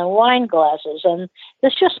and the wine glasses, and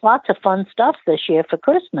there's just lots of fun stuff this year for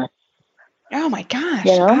Christmas. Oh my gosh,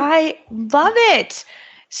 you know? I love it.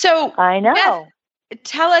 So I know. Beth,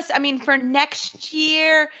 tell us, I mean, for next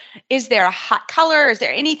year, is there a hot color? Is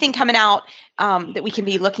there anything coming out that we can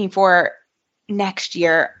be looking for next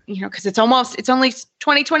year? You know, because it's only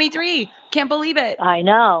 2023. Can't believe it. I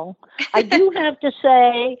know. I do have to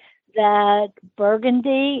say that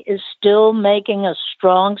Burgundy is still making a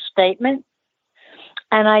strong statement.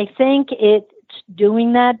 And I think it's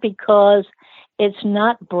doing that because it's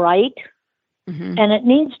not bright and it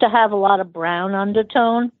needs to have a lot of brown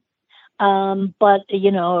undertone. But you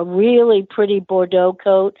know, a really pretty Bordeaux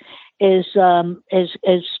coat is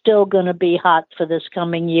still going to be hot for this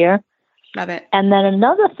coming year. Love it. And then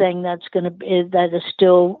another thing that is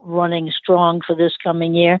still running strong for this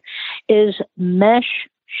coming year is mesh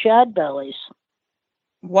shad bellies.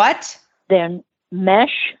 What? They're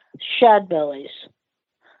mesh shad bellies.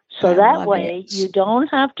 So that way you don't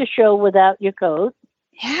have to show without your coat.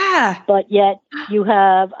 Yeah. But yet you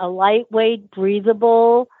have a lightweight,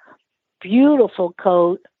 breathable, beautiful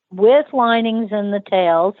coat with linings in the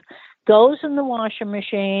tails, goes in the washing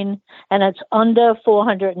machine, and it's under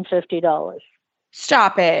 $450.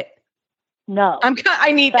 Stop it. No. I'm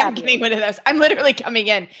getting one of those. I'm literally coming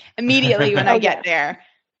in immediately when I get there.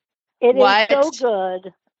 It is so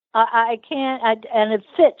good. I can't, and it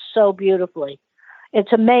fits so beautifully.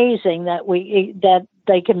 It's amazing that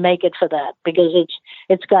they can make it for that, because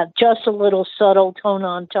it's got just a little subtle tone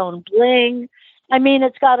on tone bling. I mean,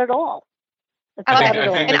 it's got it all. I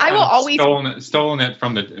think I will always stolen it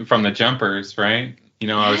from the jumpers, right? You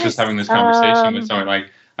know, I was just having this conversation with someone, like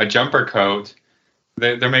a jumper coat.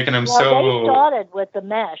 They're making them They started with the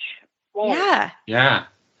mesh. Right? Yeah.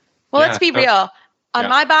 Well, let's be real. On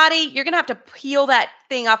my body, you're gonna have to peel that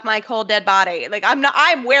thing off my cold dead body. Like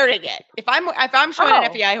I'm wearing it. If I'm showing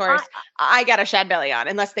an FEI horse, I got a shad belly on,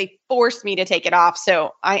 unless they force me to take it off.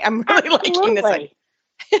 So I'm really liking this one.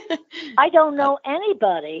 I don't know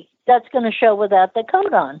anybody that's going to show without the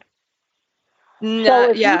coat on. No,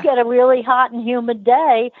 so if you get a really hot and humid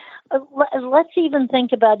day, let's even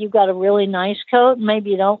think about, you've got a really nice coat,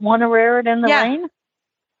 maybe you don't want to wear it in the rain.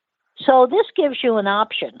 So this gives you an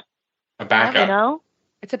option. A backup. You know?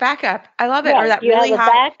 It's a backup. I love it. Yeah, or that you really have a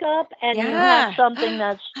hot backup, and you have something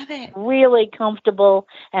that's really comfortable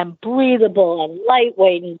and breathable and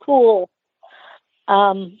lightweight and cool.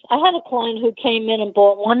 I had a client who came in and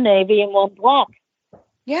bought one navy and one black.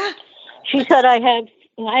 Yeah. She said, I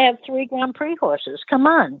have 3 Grand Prix horses. Come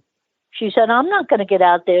on. She said, I'm not going to get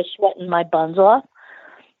out there sweating my buns off.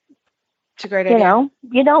 It's a great idea. You know,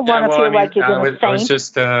 you don't want to feel like you're going to faint. I was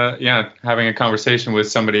just, having a conversation with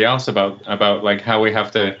somebody else about like how we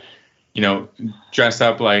have to, you know, dress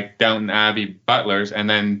up like Downton Abbey butlers and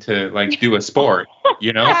then to like do a sport,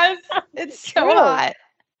 you know? Yes, it's so hot.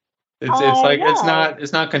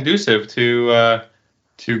 It's not conducive to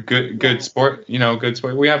good sport, good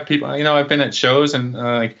sport. We have people, I've been at shows and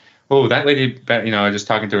like, oh, that lady, just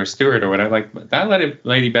talking to her steward or whatever, like that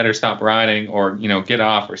lady better stop riding or, get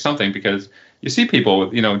off or something, because you see people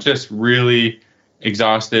with, just really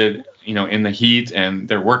exhausted, in the heat, and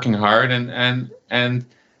they're working hard, and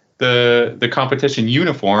the competition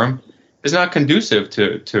uniform is not conducive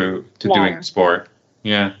to doing sport.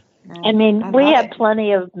 Yeah. I mean, we have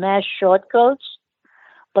plenty of mesh short coats,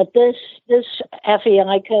 but this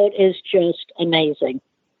FEI coat is just amazing.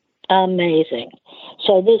 Amazing.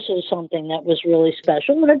 So this is something that was really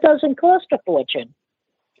special, and it doesn't cost a fortune.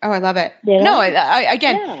 Oh, I love it. You know?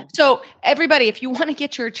 No, so everybody, if you want to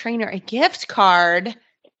get your trainer a gift card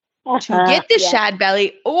to get the shad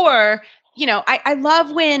belly, or, I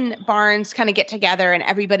love when barns kind of get together and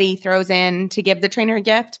everybody throws in to give the trainer a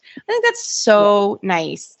gift. I think that's so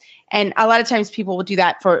nice. And a lot of times people will do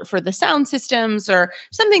that for the sound systems or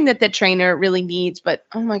something that the trainer really needs. But,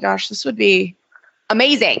 oh my gosh, this would be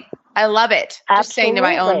amazing. I love it. Absolutely. Just saying to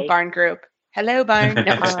my own barn group, hello, barn. No,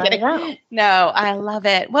 I'm just kidding. No, I love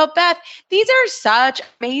it. Well, Beth, these are such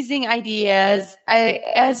amazing ideas.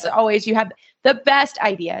 As always, you have the best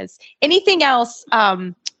ideas. Anything else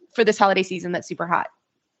for this holiday season that's super hot?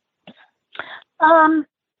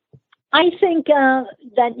 I think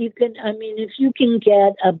that you can, if you can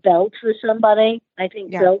get a belt for somebody, I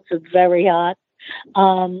think belts are very hot.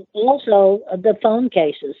 Also, the phone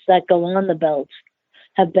cases that go on the belts.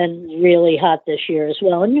 have been really hot this year as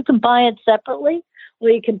well. And you can buy it separately or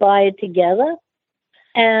you can buy it together.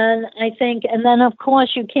 And I think, and then of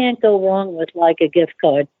course you can't go wrong with like a gift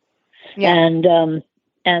card. Yeah.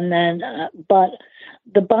 And then, but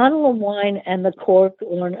the bottle of wine and the cork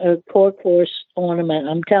horse ornament,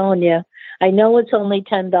 I'm telling you, I know it's only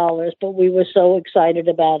 $10, but we were so excited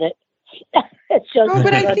about it. It's just such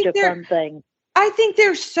a fun thing. I think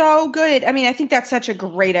they're so good. I mean, I think that's such a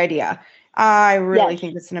great idea. I really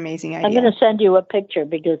think it's an amazing idea. I'm going to send you a picture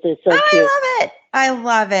because it's so cute. I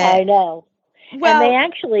love it. I know. Well, and they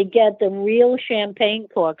actually get the real champagne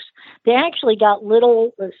corks. They actually got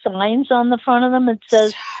little signs on the front of them that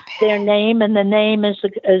says their name, and the name is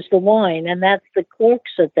the wine, and that's the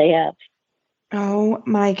corks that they have. Oh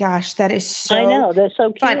my gosh, that is so I know, they're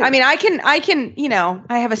so cute. fun. I mean, I can, I can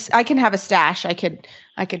have a stash. I could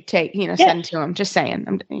take, send to them. Just saying,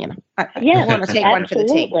 I want to take one for the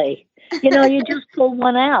team. You just pull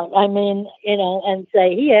one out. I mean, and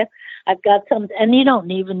say, here, I've got some, and you don't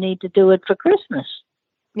even need to do it for Christmas.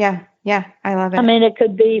 Yeah, I love it. I mean, it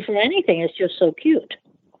could be for anything. It's just so cute.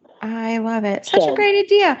 I love it. Such a great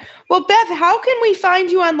idea. Well, Beth, how can we find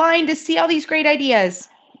you online to see all these great ideas?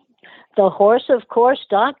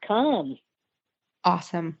 thehorseofcourse.com.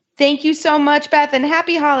 Awesome. Thank you so much, Beth, and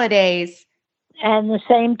happy holidays. And the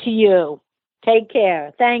same to you. Take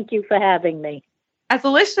care. Thank you for having me. As a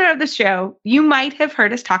listener of the show, you might have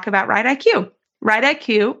heard us talk about Ride IQ. Ride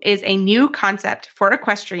IQ is a new concept for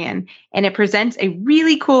equestrian, and it presents a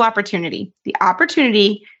really cool opportunity. The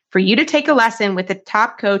opportunity for you to take a lesson with a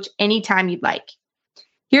top coach anytime you'd like.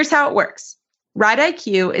 Here's how it works. Ride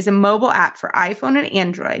IQ is a mobile app for iPhone and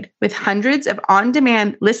Android with hundreds of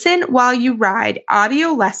on-demand listen while you ride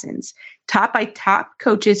audio lessons taught by top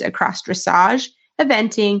coaches across dressage,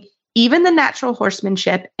 eventing, even the natural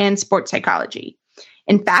horsemanship and sports psychology.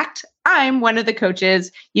 In fact, I'm one of the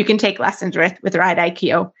coaches you can take lessons with Ride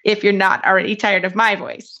IQ if you're not already tired of my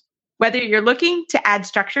voice. Whether you're looking to add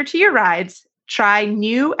structure to your rides, try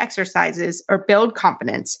new exercises, or build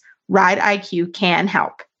confidence, Ride IQ can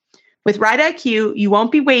help. With Ride IQ, you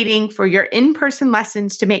won't be waiting for your in-person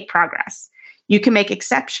lessons to make progress. You can make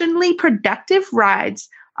exceptionally productive rides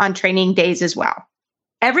on training days as well.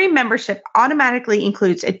 Every membership automatically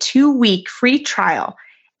includes a 2-week free trial.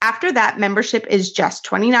 After that, membership is just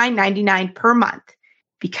 $29.99 per month.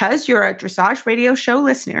 Because you're a Dressage Radio Show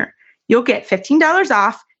listener, you'll get $15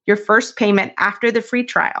 off your first payment after the free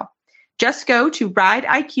trial. Just go to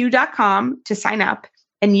rideiq.com to sign up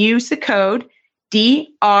and use the code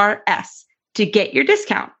DRS to get your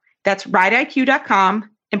discount. That's rideiq.com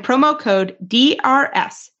and promo code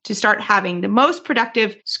DRS to start having the most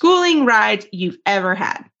productive schooling rides you've ever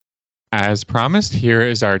had. As promised, here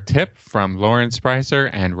is our tip from Lauren Spreiser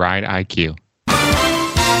and Ride IQ.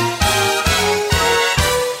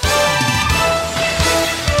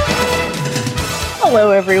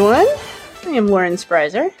 Hello, everyone. I am Lauren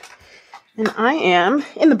Spreiser, and I am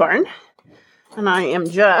in the barn, and I am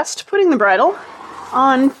just putting the bridle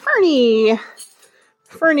on Fernie.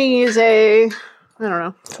 Fernie is a,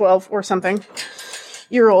 12 or something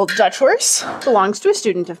year old Dutch horse, belongs to a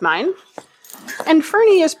student of mine. And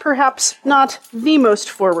Fernie is perhaps not the most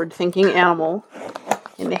forward-thinking animal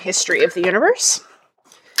in the history of the universe.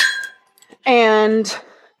 And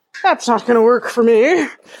that's not going to work for me.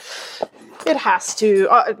 It has to,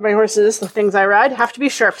 my horses, the things I ride, have to be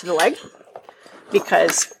sharp to the leg,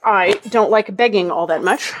 because I don't like begging all that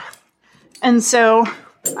much. And so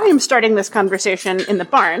I am starting this conversation in the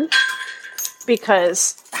barn,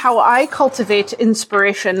 because how I cultivate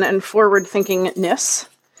inspiration and forward-thinkingness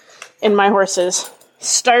in my horses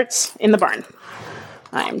starts in the barn.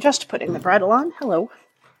 I am just putting the bridle on. Hello.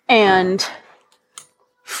 And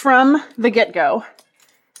from the get-go,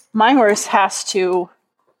 my horse has to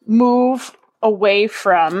move away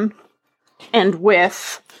from and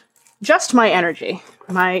with just my energy.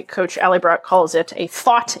 My coach, Allie Brock, calls it a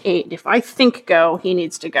thought aid. If I think go, he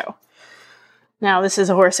needs to go. Now, this is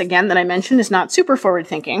a horse, again, that I mentioned is not super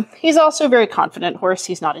forward-thinking. He's also a very confident horse.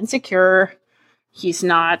 He's not insecure. He's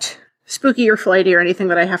not spooky or flighty or anything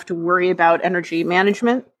that I have to worry about energy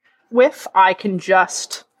management with. I can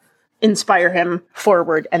just inspire him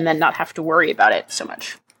forward and then not have to worry about it so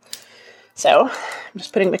much. So, I'm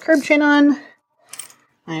just putting the curb chain on.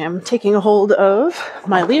 I am taking a hold of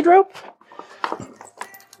my lead rope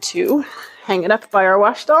to hang it up by our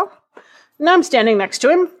wash stall. Now I'm standing next to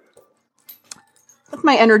him with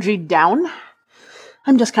my energy down.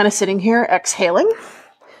 I'm just kind of sitting here exhaling.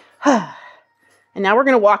 And now we're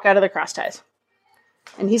going to walk out of the cross ties.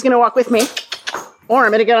 And he's going to walk with me, or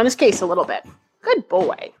I'm going to get on his case a little bit. Good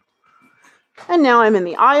boy. And now I'm in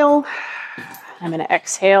the aisle. I'm going to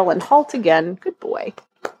exhale and halt again. Good boy.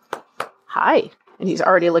 Hi. And he's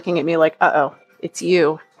already looking at me like, uh-oh, it's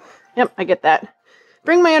you. Yep, I get that.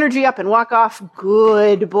 Bring my energy up and walk off.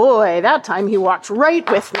 Good boy. That time he walked right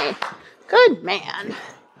with me. Good man.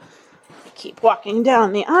 Keep walking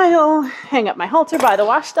down the aisle. Hang up my halter by the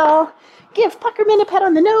wash stall. Give Puckerman a pet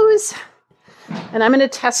on the nose. And I'm going to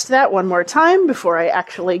test that one more time before I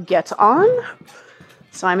actually get on.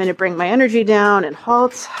 So I'm going to bring my energy down and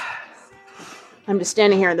halt. I'm just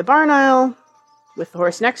standing here in the barn aisle with the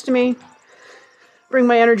horse next to me. Bring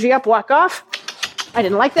my energy up, walk off. I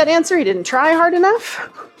didn't like that answer. He didn't try hard enough.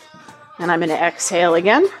 And I'm going to exhale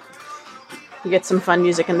again. You get some fun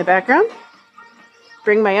music in the background.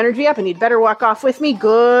 Bring my energy up, and he'd better walk off with me.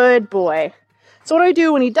 Good boy. So what do I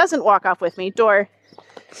do when he doesn't walk off with me, Door,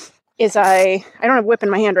 is I don't have a whip in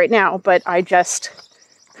my hand right now, but I just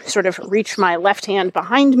sort of reach my left hand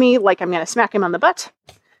behind me like I'm going to smack him on the butt.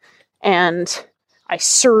 And I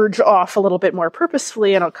surge off a little bit more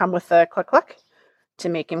purposefully, and I'll come with a cluck cluck to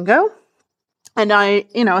make him go. And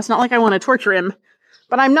it's not like I want to torture him,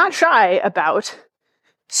 but I'm not shy about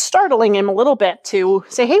startling him a little bit to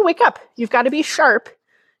say, hey, wake up. You've got to be sharp.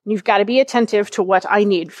 And you've got to be attentive to what I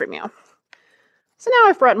need from you. So now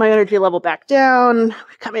I've brought my energy level back down.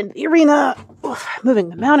 We come into the arena, moving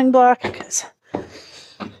the mounting block because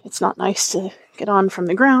it's not nice to get on from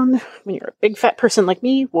the ground when you're a big fat person like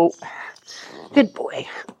me. Whoa. Good boy.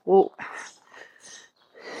 Whoa.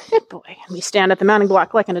 Good boy. And we stand at the mounting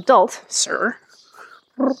block like an adult, sir.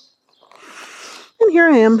 And here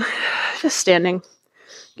I am, just standing,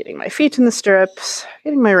 getting my feet in the stirrups,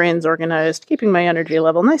 getting my reins organized, keeping my energy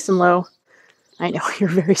level nice and low. I know, you're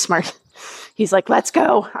very smart. He's like, let's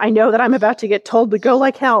go. I know that I'm about to get told to go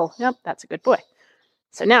like hell. Yep, that's a good boy.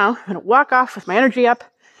 So now I'm going to walk off with my energy up,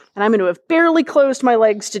 and I'm going to have barely closed my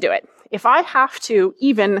legs to do it. If I have to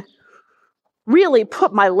even really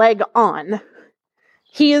put my leg on,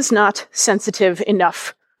 he is not sensitive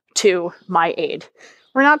enough to my aid.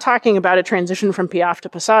 We're not talking about a transition from piaffe to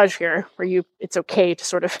passage here, where it's okay to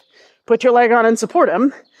sort of put your leg on and support him.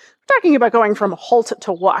 We're talking about going from halt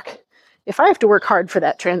to walk. If I have to work hard for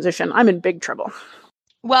that transition, I'm in big trouble.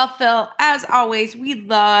 Well, Phil, as always, we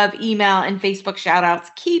love email and Facebook shout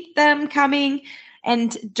outs. Keep them coming.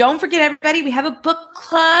 And don't forget, everybody, we have a book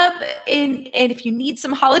club. And if you need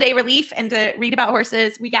some holiday relief and to read about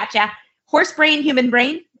horses, we got ya. Horse Brain, Human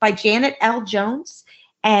Brain by Janet L. Jones.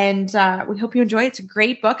 And we hope you enjoy it. It's a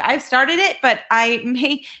great book. I've started it, but I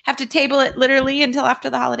may have to table it literally until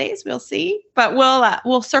after the holidays. We'll see. But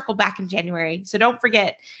we'll circle back in January. So don't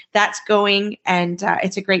forget that's going. And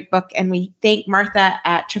it's a great book. And we thank Martha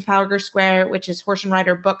at Trafalgar Square, which is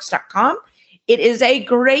horseandriderbooks.com. It is a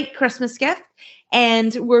great Christmas gift.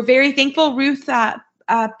 And we're very thankful Ruth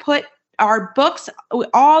put our books,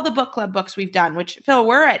 all the book club books we've done, which, Phil,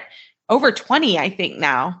 we're at over 20, I think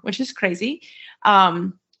now, which is crazy.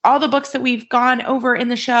 All the books that we've gone over in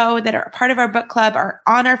the show that are part of our book club are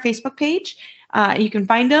on our Facebook page. You can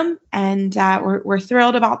find them, and we're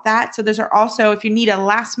thrilled about that. So those are also, if you need a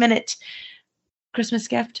last minute Christmas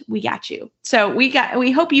gift, we got you. So we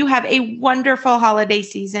hope you have a wonderful holiday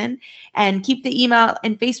season, and keep the email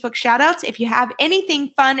and Facebook shout outs. If you have anything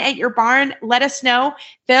fun at your barn, let us know.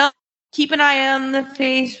 Phil, keep an eye on the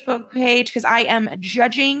Facebook page because I am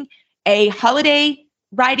judging a holiday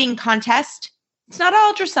riding contest. It's not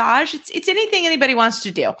all dressage. It's anything anybody wants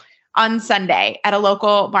to do on Sunday at a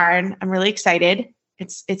local barn. I'm really excited.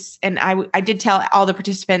 And I did tell all the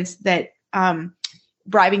participants that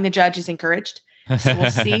bribing the judge is encouraged. So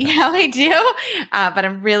we'll see how I do. But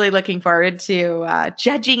I'm really looking forward to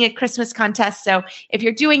judging a Christmas contest. So if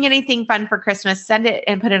you're doing anything fun for Christmas, send it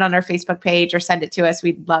and put it on our Facebook page or send it to us.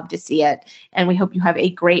 We'd love to see it. And we hope you have a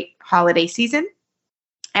great holiday season.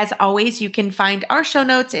 As always, you can find our show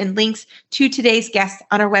notes and links to today's guests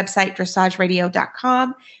on our website,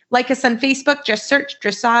 dressageradio.com. Like us on Facebook, just search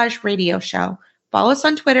Dressage Radio Show. Follow us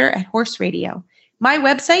on Twitter at Horse Radio. My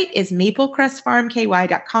website is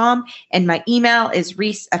maplecrestfarmky.com, and my email is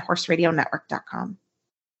reese@horseradionetwork.com.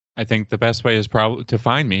 I think the best way is probably to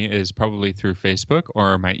find me is probably through Facebook,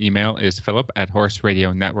 or my email is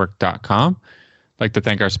philip@horseradionetwork.com. I'd like to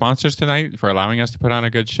thank our sponsors tonight for allowing us to put on a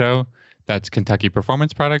good show. That's Kentucky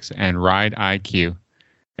Performance Products and Ride IQ.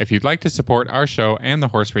 If you'd like to support our show and the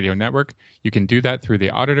Horse Radio Network, you can do that through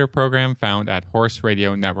the auditor program found at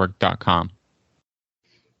horseradionetwork.com.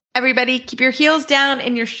 Everybody, keep your heels down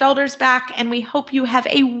and your shoulders back, and we hope you have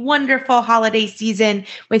a wonderful holiday season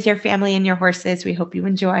with your family and your horses. We hope you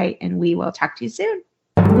enjoy, and we will talk to you soon.